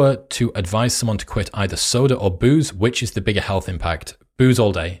 If you were to advise someone to quit either soda or booze, which is the bigger health impact? Booze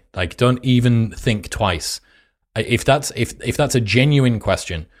all day. Like, don't even think twice. If that's a genuine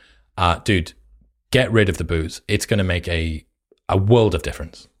question, dude, get rid of the booze. It's going to make a world of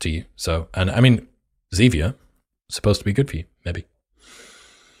difference to you. So, and I mean, Zevia is supposed to be good for you, maybe.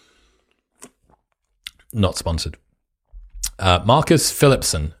 Not sponsored. Marcus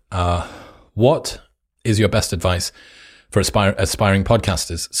Phillipson, what is your best advice for aspiring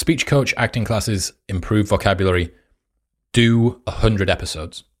podcasters? Speech coach, acting classes, improve vocabulary. Do 100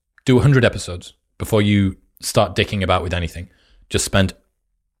 episodes. Do 100 episodes before you start dicking about with anything. Just spend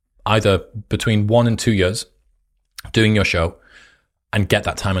either between 1 and 2 years doing your show and get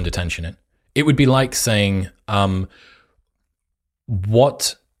that time and attention in. It would be like saying,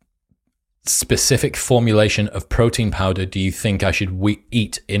 what specific formulation of protein powder do you think I should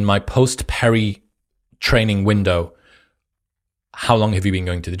eat in my post-peri training window? How long have you been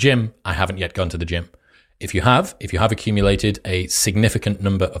going to the gym? I haven't yet gone to the gym. If you have accumulated a significant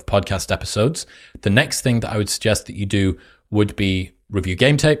number of podcast episodes, the next thing that I would suggest that you do would be review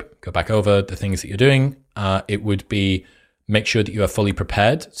game tape, go back over the things that you're doing. It would be make sure that you are fully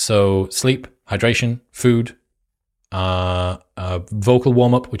prepared. So sleep, hydration, food, vocal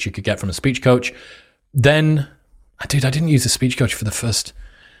warm-up, which you could get from a speech coach. Then, dude, I didn't use a speech coach for the first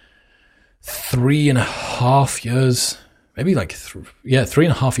 3.5 years. Maybe like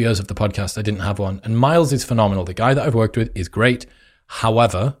 3.5 years of the podcast, I didn't have one. And Miles is phenomenal. The guy that I've worked with is great.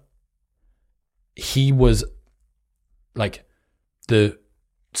 However, he was like the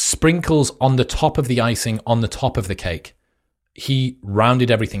sprinkles on the top of the icing on the top of the cake. He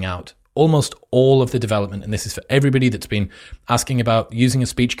rounded everything out. Almost all of the development, and this is for everybody that's been asking about using a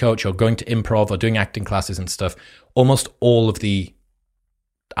speech coach or going to improv or doing acting classes and stuff, almost all of the,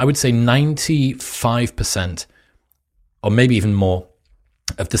 I would say 95%, or maybe even more,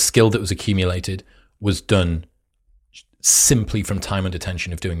 of the skill that was accumulated was done simply from time and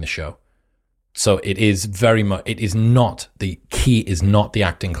attention of doing the show. So it is very much, it is not, the key is not the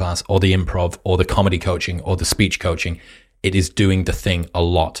acting class or the improv or the comedy coaching or the speech coaching. It is doing the thing a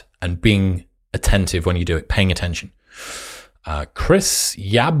lot and being attentive when you do it, paying attention. Chris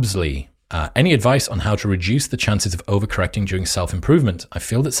Yabsley, any advice on how to reduce the chances of overcorrecting during self-improvement? I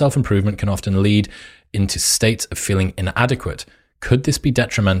feel that self-improvement can often lead into states of feeling inadequate. Could this be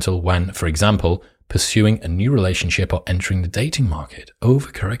detrimental when, for example, pursuing a new relationship or entering the dating market?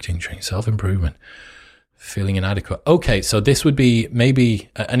 Overcorrecting during self-improvement, feeling inadequate. Okay, so this would be maybe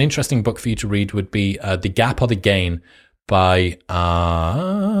an interesting book for you to read would be The Gap or the Gain by,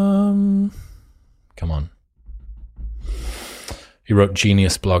 come on. He wrote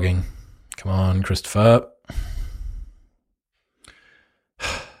Genius Blogging. Come on, Christopher.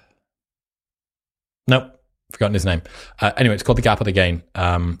 Nope, forgotten his name. Anyway, it's called The Gap or the Gain.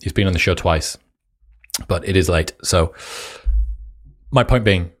 He's been on the show twice, but it is late. So my point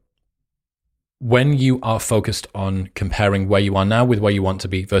being, when you are focused on comparing where you are now with where you want to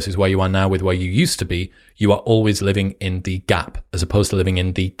be versus where you are now with where you used to be, you are always living in the gap as opposed to living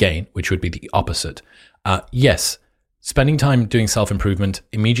in the gain, which would be the opposite. Yes, spending time doing self-improvement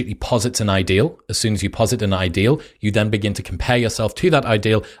immediately posits an ideal. As soon as you posit an ideal, you then begin to compare yourself to that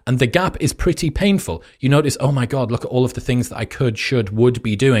ideal, and the gap is pretty painful. You notice, oh my God, look at all of the things that I could, should, would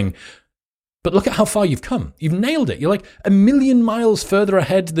be doing. But look at how far you've come. You've nailed it. You're like 1,000,000 miles further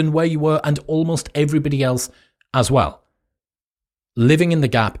ahead than where you were and almost everybody else as well. Living in the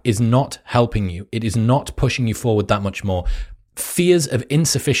gap is not helping you. It is not pushing you forward that much more. Fears of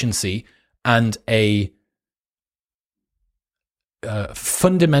insufficiency and a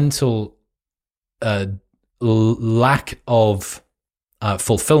fundamental lack of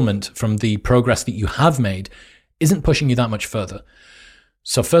fulfillment from the progress that you have made isn't pushing you that much further.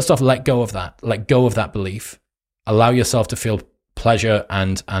 So first off, let go of that. Let go of that belief. Allow yourself to feel pleasure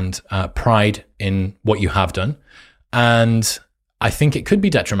and pride in what you have done. And I think it could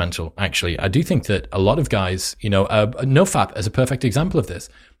be detrimental, actually. I do think that a lot of guys, NoFap is a perfect example of this.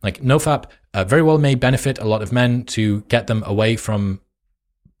 Like NoFap very well may benefit a lot of men to get them away from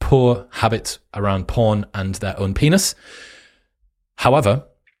poor habits around porn and their own penis. However,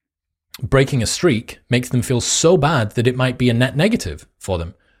 breaking a streak makes them feel so bad that it might be a net negative for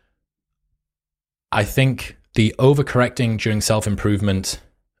them. I think the overcorrecting during self-improvement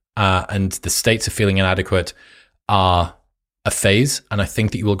and the states of feeling inadequate are a phase, and I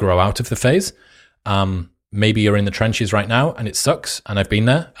think that you will grow out of the phase. Maybe you're in the trenches right now and it sucks, and I've been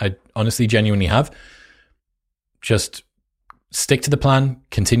there. I honestly, genuinely have. Just stick to the plan,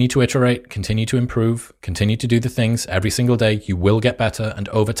 continue to iterate, continue to improve, continue to do the things every single day. You will get better, and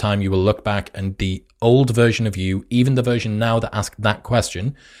over time you will look back and the old version of you, even the version now that asked that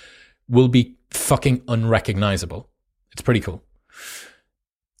question, will be fucking unrecognizable. It's pretty cool.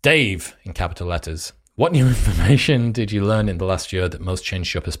 Dave, in capital letters. What new information did you learn in the last year that most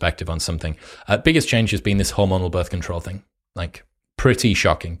changed your perspective on something? Biggest change has been this hormonal birth control thing. Like, pretty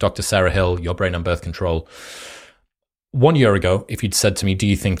shocking. Dr. Sarah Hill, Your Brain on Birth Control. 1 year ago, if you'd said to me, do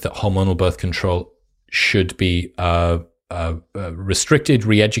you think that hormonal birth control should be restricted,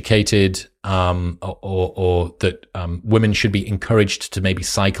 re-educated, or that women should be encouraged to maybe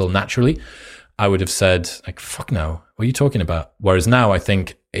cycle naturally, I would have said, like, fuck no, what are you talking about? Whereas now I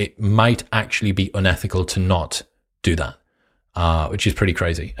think it might actually be unethical to not do that, which is pretty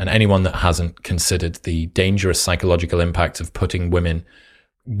crazy. And anyone that hasn't considered the dangerous psychological impact of putting women,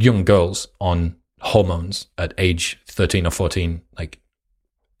 young girls, on hormones at age 13 or 14, like,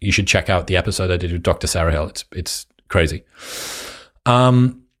 you should check out the episode I did with Dr. Sarah Hill. It's crazy.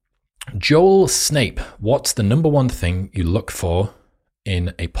 Joel Snape, what's the number one thing you look for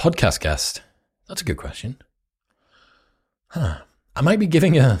in a podcast guest? That's a good question. I might be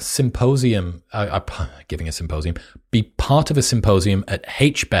giving a symposium, be part of a symposium at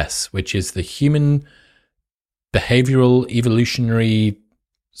HBES, which is the Human Behavioral Evolutionary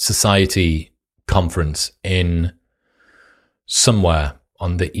Society conference in somewhere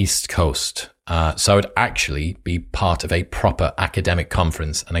on the East Coast. So I would actually be part of a proper academic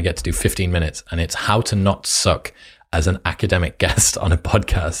conference, and I get to do 15 minutes, and it's how to not suck as an academic guest on a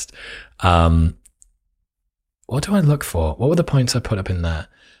podcast. What do I look for? What were the points I put up in there?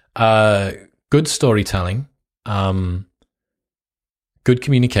 Good storytelling, good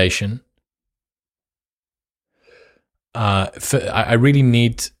communication. I really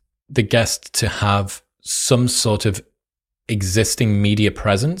need the guest to have some sort of existing media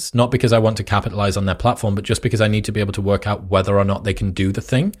presence, not because I want to capitalize on their platform, but just because I need to be able to work out whether or not they can do the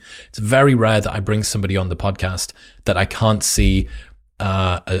thing. It's very rare that I bring somebody on the podcast that I can't see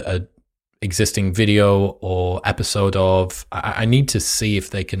a existing video or episode of. I need to see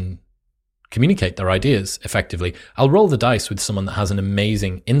if they can communicate their ideas effectively. I'll roll the dice with someone that has an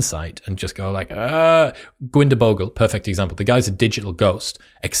amazing insight and just go like, Gwinder Bogle, perfect example. The guy's a digital ghost,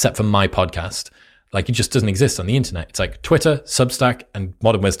 except for my podcast. Like, he just doesn't exist on the internet. It's like Twitter, Substack, and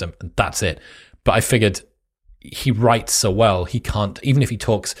Modern Wisdom, and that's it. But I figured he writes so well, he can't, even if he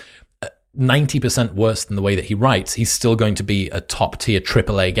talks 90% worse than the way that he writes, he's still going to be a top tier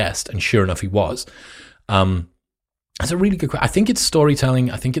AAA guest. And sure enough, he was. That's a really good question. I think it's storytelling.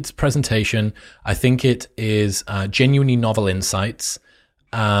 I think it's presentation. I think it is genuinely novel insights.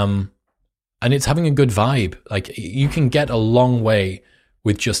 And it's having a good vibe. Like, you can get a long way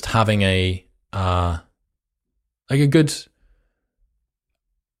with just having a good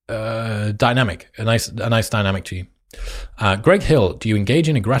dynamic, a nice dynamic to you. Greg Hill, do you engage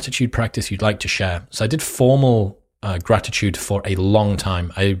in a gratitude practice you'd like to share? So I did formal gratitude for a long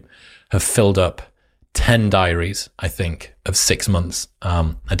time. I have filled up 10 diaries, I think, of 6 months.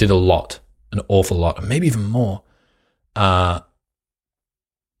 I did a lot, an awful lot, maybe even more. I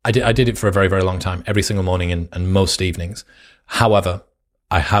did it for a very, very long time, every single morning and most evenings. However,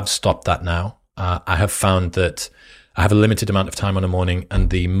 I have stopped that now. I have found that I have a limited amount of time on a morning, and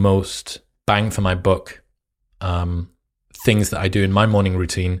the most bang for my buck things that I do in my morning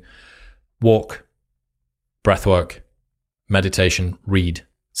routine: walk, breath work, meditation, read,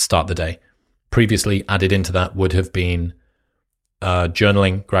 start the day. Previously added into that would have been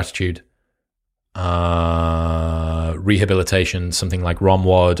journaling, gratitude, rehabilitation, something like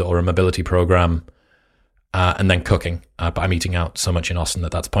ROMWOD or a mobility program, and then cooking. But I'm eating out so much in Austin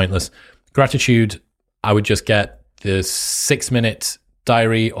that's pointless. Gratitude, I would just get the 6-minute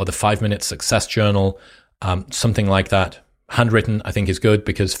diary or the 5-minute success journal, something like that. Handwritten, I think, is good,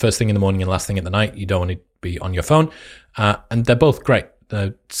 because first thing in the morning and last thing at the night, you don't want to be on your phone. And they're both great.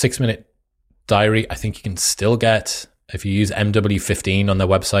 The 6-minute diary, I think you can still get, if you use MW15 on their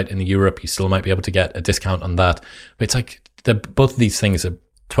website in Europe, you still might be able to get a discount on that. But it's like both of these things are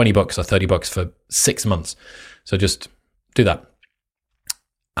 $20 or $30 for 6 months. So just do that.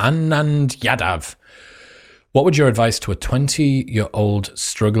 Anand Yadav. What would your advice to a 20-year-old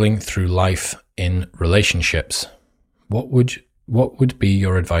struggling through life in relationships? What would be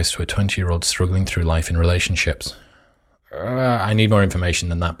your advice to a 20-year-old struggling through life in relationships? I need more information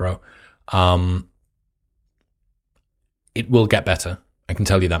than that, bro. It will get better. I can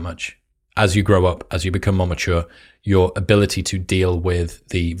tell you that much. As you grow up, as you become more mature, your ability to deal with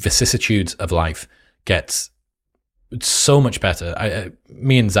the vicissitudes of life gets so much better.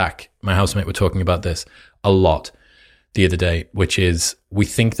 Me and Zach, my housemate, were talking about this a lot the other day, which is we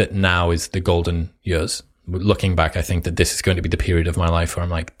think that now is the golden years. Looking back, I think that this is going to be the period of my life where I'm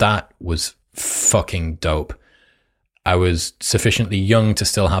like, that was fucking dope. I was sufficiently young to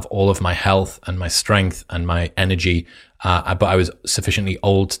still have all of my health and my strength and my energy, but I was sufficiently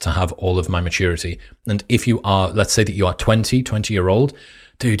old to have all of my maturity. And if you are, let's say that you are 20-year-old,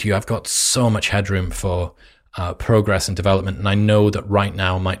 dude, you have got so much headroom for progress and development. And I know that right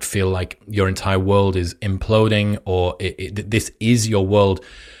now might feel like your entire world is imploding, or this is your world.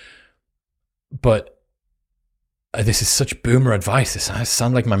 But this is such boomer advice. I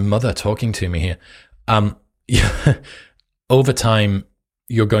sound like my mother talking to me here. Over time,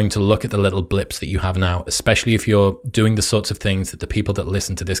 you're going to look at the little blips that you have now, especially if you're doing the sorts of things that the people that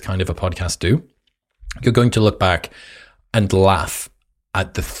listen to this kind of a podcast do. You're going to look back and laugh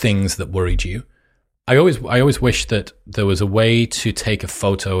at the things that worried you. I always wish that there was a way to take a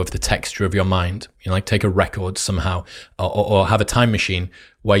photo of the texture of your mind, like take a record somehow, or have a time machine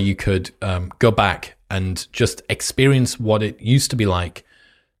where you could go back and just experience what it used to be like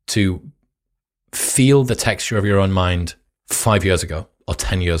to feel the texture of your own mind 5 years ago or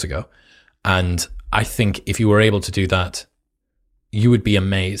 10 years ago. And I think if you were able to do that, you would be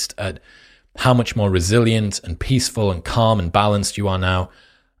amazed at how much more resilient and peaceful and calm and balanced you are now.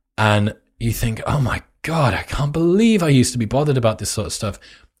 And you think, oh my God, I can't believe I used to be bothered about this sort of stuff.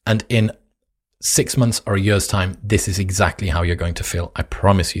 And in 6 months or a year's time, this is exactly how you're going to feel. I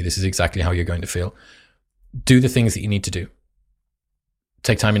promise you, this is exactly how you're going to feel. Do the things that you need to do.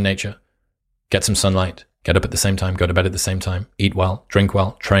 Take time in nature. Get some sunlight. Get up at the same time. Go to bed at the same time. Eat well. Drink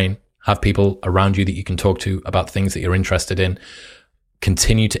well. Train. Have people around you that you can talk to about things that you're interested in.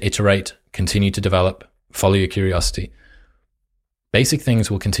 Continue to iterate. Continue to develop. Follow your curiosity. Basic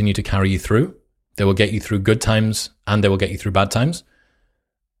things will continue to carry you through. They will get you through good times and they will get you through bad times.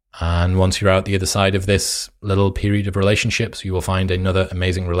 And once you're out the other side of this little period of relationships, you will find another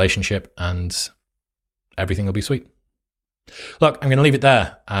amazing relationship and everything will be sweet. Look, I'm going to leave it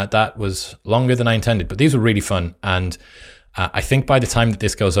there. That was longer than I intended, but these were really fun. And I think by the time that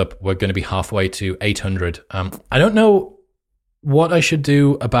this goes up, we're going to be halfway to 800. I don't know what I should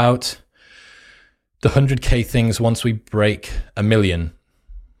do about the 100K things once we break 1 million.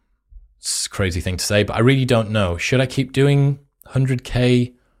 It's a crazy thing to say, but I really don't know. Should I keep doing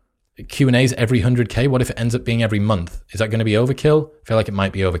 100K Q&As every 100K? What if it ends up being every month? Is that going to be overkill? I feel like it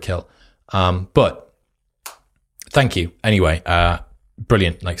might be overkill. But thank you. Anyway,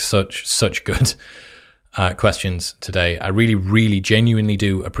 brilliant. Like such good questions today. I really, really genuinely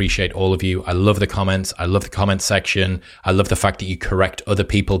do appreciate all of you. I love the comments. I love the comment section. I love the fact that you correct other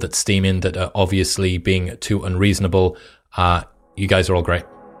people that steam in that are obviously being too unreasonable. You guys are all great.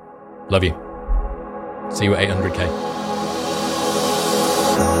 Love you. See you at 800K.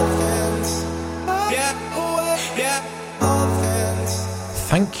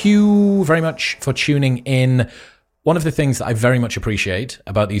 Thank you very much for tuning in. One of the things that I very much appreciate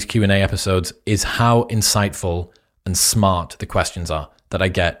about these Q&A episodes is how insightful and smart the questions are that I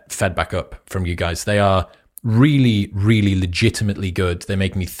get fed back up from you guys. They are really, really legitimately good. They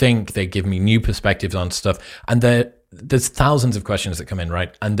make me think. They give me new perspectives on stuff. And there's thousands of questions that come in,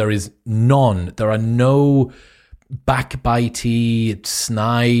 right? And there are no backbitey,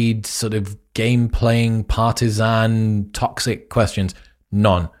 snide, sort of game-playing, partisan, toxic questions.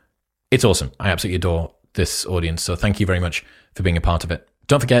 None. It's awesome. I absolutely adore this audience. So thank you very much for being a part of it.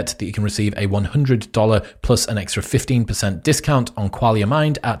 Don't forget that you can receive a $100 plus an extra 15% discount on Qualia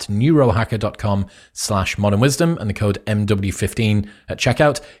Mind at neurohacker.com/modernwisdom and the code MW15 at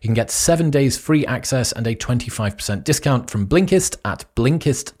checkout. You can get 7 days free access and a 25% discount from Blinkist at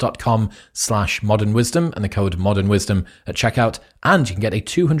blinkist.com/modernwisdom and the code modernwisdom at checkout. And you can get a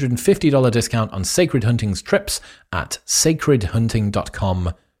 $250 discount on Sacred Hunting's trips at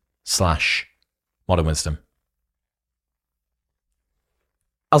sacredhunting.com/modernwisdom.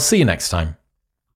 I'll see you next time.